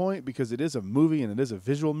some point because it is a movie and it is a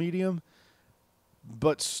visual medium.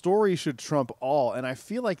 But story should trump all, and I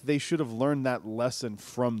feel like they should have learned that lesson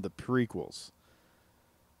from the prequels.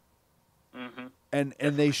 Mm-hmm. And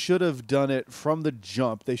they should have done it from the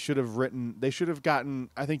jump. They should have gotten,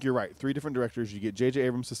 I think you're right, 3 different directors. You get J.J.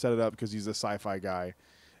 Abrams to set it up because he's a sci-fi guy.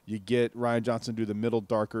 You get Rian Johnson to do the middle,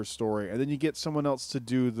 darker story, and then you get someone else to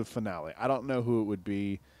do the finale. I don't know who it would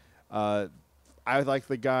be. I like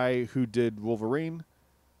the guy who did Wolverine.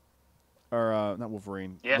 Or not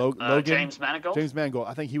Wolverine. Yeah, Logan. James Mangold. James Mangold.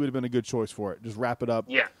 I think he would have been a good choice for it. Just wrap it up.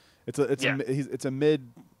 Yeah. It's a mid.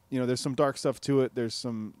 There's some dark stuff to it. There's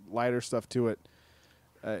some lighter stuff to it.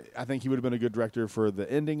 I think he would have been a good director for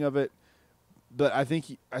the ending of it. But I think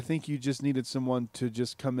you just needed someone to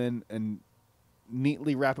just come in and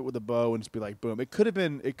neatly wrap it with a bow and just be like, boom. It could have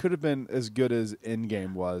been as good as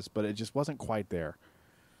Endgame was, but it just wasn't quite there.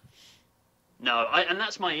 No, and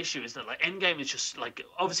that's my issue, is that like Endgame is just like,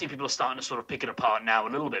 obviously people are starting to sort of pick it apart now a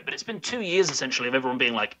little bit, but it's been 2 years essentially of everyone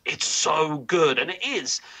being like, it's so good, and it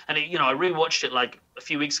is. And I rewatched it like a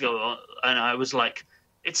few weeks ago, and I was like,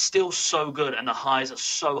 it's still so good, and the highs are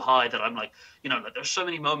so high that I'm like, like there's so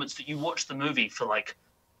many moments that you watch the movie for like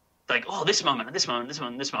oh, this moment and this moment, this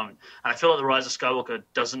moment, this moment, and I feel like The Rise of Skywalker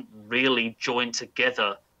doesn't really join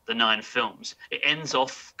together the 9 films. It ends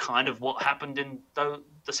off kind of what happened in the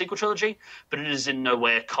sequel trilogy, but it is in no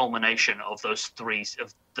way a culmination of those 3,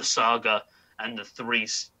 of the saga and the 3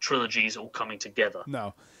 trilogies all coming together.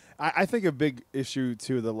 No. I think a big issue,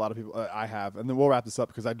 too, that a lot of people I have, and then we'll wrap this up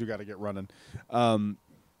because I do got to get running.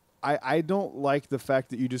 I don't like the fact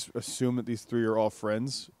that you just assume that these 3 are all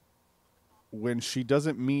friends when she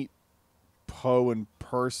doesn't meet Poe in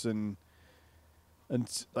person,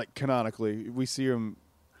 and like canonically. We see him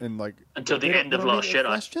in like until the end of Last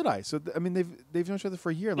Jedi. So they've known each other for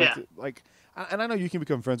a year. And I know you can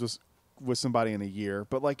become friends with somebody in a year,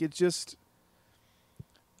 but like it just,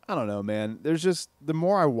 I don't know, man. There's just, the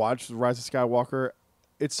more I watch The Rise of Skywalker,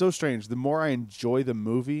 it's so strange. The more I enjoy the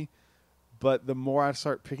movie, but the more I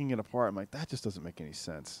start picking it apart, I'm like, that just doesn't make any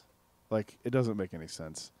sense. Like, it doesn't make any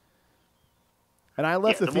sense. And I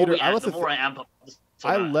left the theater. I left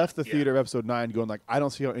the theater of episode 9 going like, I don't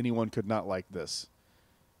see how anyone could not like this.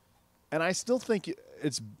 And I still think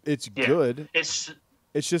it's good. It's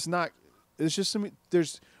just not. It's just some.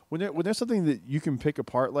 When there's something that you can pick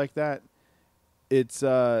apart like that, it's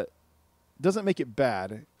doesn't make it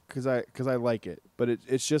bad because I like it. But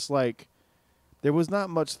it's just like there was not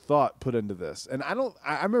much thought put into this. And I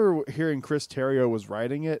remember hearing Chris Terrio was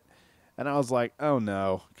writing it, and I was like, oh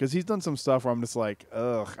no, because he's done some stuff where I'm just like,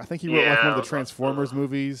 ugh. I think he wrote like one of the Transformers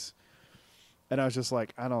movies. And I was just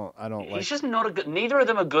like, I don't like. He's just not a good. Neither of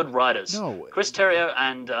them are good writers. No, Chris Terrio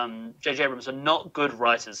and J.J. Abrams are not good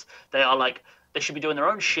writers. They are like, they should be doing their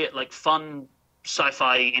own shit, like fun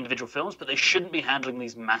sci-fi individual films, but they shouldn't be handling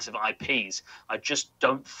these massive IPs. I just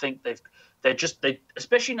don't think they're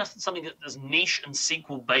especially something that's niche and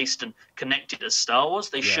sequel based and connected as Star Wars.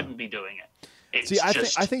 They shouldn't be doing it. See, I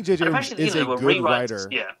think J.J. Abrams is a good writer.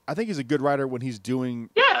 Yeah. I think he's a good writer when he's doing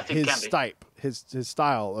his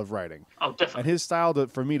style of writing. Oh, definitely. And his style,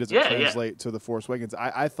 for me, doesn't translate to The Force Awakens.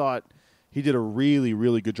 I thought he did a really,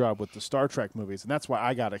 really good job with the Star Trek movies, and that's why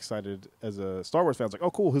I got excited as a Star Wars fan. I was like,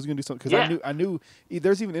 oh, cool, who's going to do something? Because I knew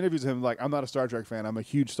there's even interviews of him like, I'm not a Star Trek fan, I'm a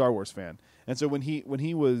huge Star Wars fan. And so when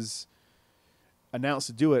he was announced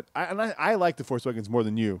to do it, I like The Force Awakens more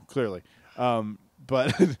than you, clearly.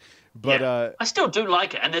 But I still do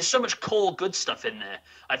like it, and there's so much core good stuff in there.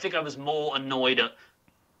 I think I was more annoyed at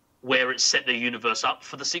where it set the universe up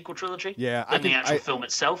for the sequel trilogy than the actual film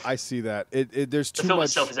itself. I see that. There's too much. The film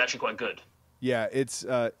itself is actually quite good. Yeah, it's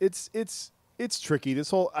tricky.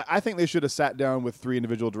 This whole I think they should have sat down with 3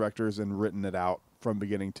 individual directors and written it out from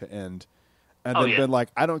beginning to end, and then been like,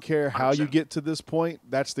 I don't care how 100%. You get to this point.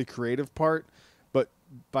 That's the creative part, but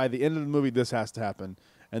by the end of the movie, this has to happen.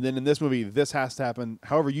 And then in this movie, this has to happen.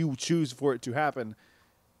 However you choose for it to happen,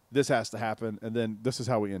 this has to happen. And then this is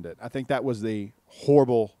how we end it. I think that was the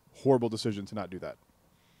horrible, horrible decision to not do that.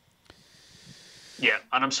 Yeah,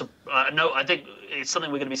 and I think it's something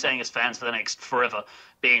we're going to be saying as fans for the next forever,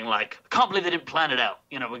 being like, I can't believe they didn't plan it out.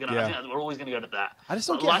 You know, I think we're always going to go to that. I just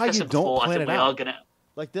don't get how you don't plan it out.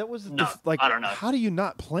 Like that was I don't know. How do you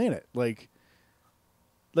not plan it?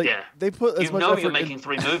 They put as much you're making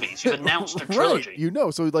 3 movies. You've announced a trilogy.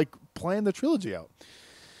 Right, so plan the trilogy out.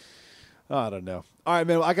 I don't know. All right,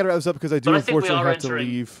 man. Well, I got to wrap this up because I do unfortunately have to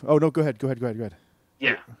leave. Oh no, go ahead.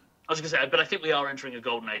 Yeah, I was going to say, but I think we are entering a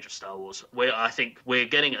golden age of Star Wars, where I think we're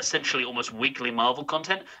getting essentially almost weekly Marvel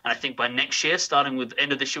content, and I think by next year, starting with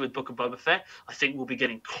end of this year with Book of Boba Fett, I think we'll be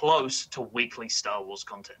getting close to weekly Star Wars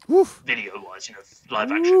content, video-wise, live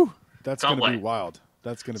action. That's going to be wild.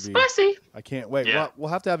 That's going to be spicy. I can't wait. Yeah. We'll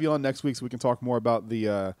have to have you on next week so we can talk more about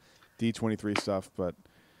the D23 stuff, but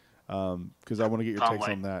because I want to get your takes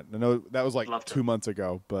on that. I know that was like 2 months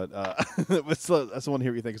ago, but I just want to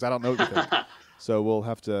hear what you think because I don't know what you think. So we'll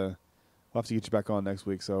have to get you back on next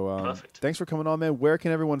week. So thanks for coming on, man. Where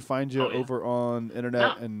can everyone find you over on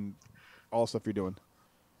internet and all the stuff you're doing?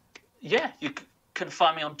 Yeah, you can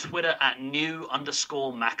find me on Twitter at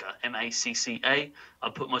new_Macca, MACCA. I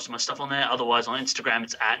put most of my stuff on there. Otherwise, on Instagram,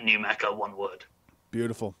 it's at newmacca, one word.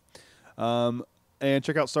 Beautiful. And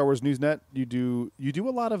check out Star Wars Newsnet. You do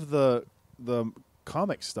a lot of the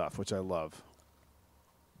comic stuff, which I love.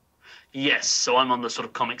 Yes, so I'm on the sort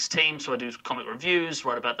of comics team, so I do comic reviews,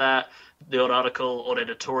 write about that, the odd article, odd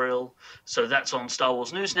editorial. So that's on Star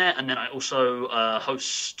Wars Newsnet, and then I also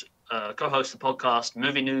co-host the podcast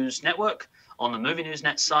Movie News Network on the Movie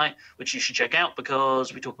Newsnet site, which you should check out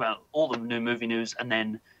because we talk about all the new movie news, and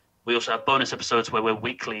then we also have bonus episodes where we're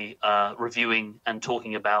weekly reviewing and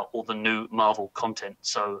talking about all the new Marvel content,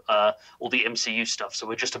 so all the MCU stuff. So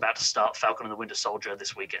we're just about to start Falcon and the Winter Soldier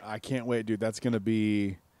this weekend. I can't wait, dude. That's going to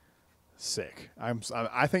be sick.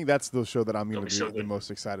 I think that's the show that I'm going to be the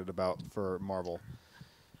most excited about for Marvel.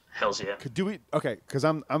 Hells yeah. Okay, because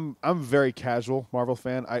I'm very casual Marvel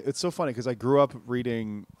fan. It's so funny because I grew up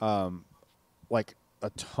reading like a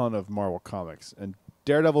ton of Marvel comics, and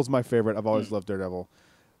Daredevil's my favorite. I've always loved Daredevil.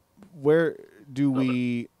 Where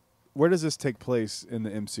does this take place in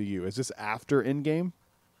the MCU? Is this after Endgame?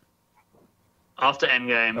 After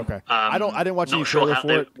Endgame. Okay. I didn't watch any trailer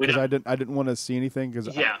for it because I didn't want to see anything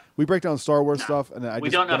because we break down Star Wars stuff and we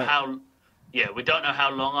don't know how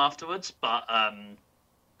long afterwards, but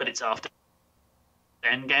it's after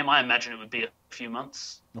Endgame. I imagine it would be a few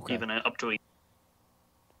months, even up to a.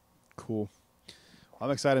 Cool. I'm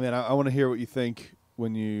excited, man. I want to hear what you think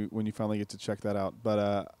when you finally get to check that out.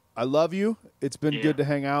 But I love you. It's been good to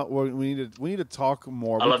hang out. We need to talk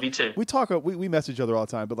more. I love you too. We message each other all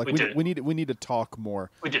the time, but like we need to talk more.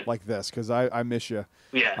 We do. Like this because I miss you.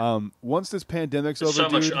 Yeah. Once this pandemic's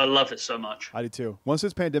over, dude, I love it so much. I do too. Once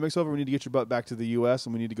this pandemic's over, we need to get your butt back to the U.S.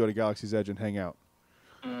 and we need to go to Galaxy's Edge and hang out.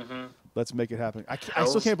 Mm-hmm. Let's make it happen. I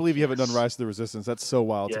still can't believe you haven't done Rise to the Resistance. That's so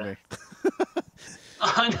wild to me.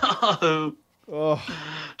 I know. Oh.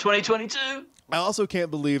 2022. I also can't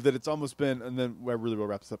believe that it's almost been, and then I really will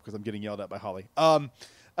wrap this up because I'm getting yelled at by Holly.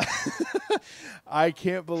 I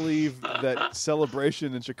can't believe that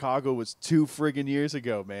Celebration in Chicago was 2 friggin' years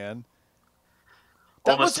ago, man.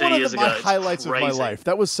 That was one of my highlights of my life.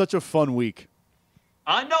 That was such a fun week.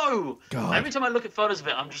 I know. God. Every time I look at photos of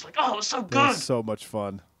it, I'm just like, oh, it was so good. It was so much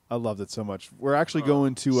fun. I loved it so much. We're actually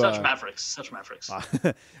going to such Mavericks.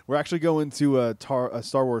 We're actually going to a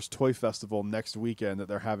Star Wars Toy Festival next weekend that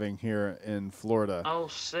they're having here in Florida. Oh,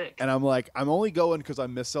 sick! And I'm like, I'm only going because I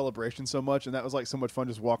miss Celebration so much, and that was like so much fun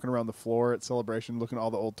just walking around the floor at Celebration, looking at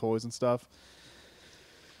all the old toys and stuff.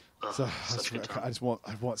 So I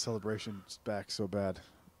want Celebration back so bad.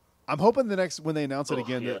 I'm hoping when they announce it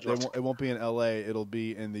again that it won't be in LA, it'll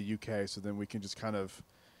be in the UK, so then we can just kind of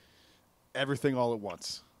everything all at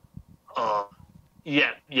once.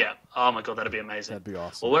 Yeah. Oh my god, that'd be amazing. That'd be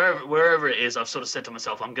awesome. Well, wherever it is, I've sort of said to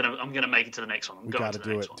myself, I'm gonna make it to the next one. We got to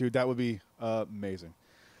do it, dude. That would be amazing.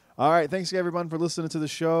 All right, thanks everyone for listening to the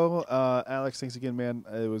show. Alex, thanks again, man.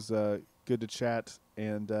 It was good to chat,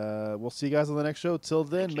 and we'll see you guys on the next show. Till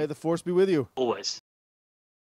then, may the force be with you. Always.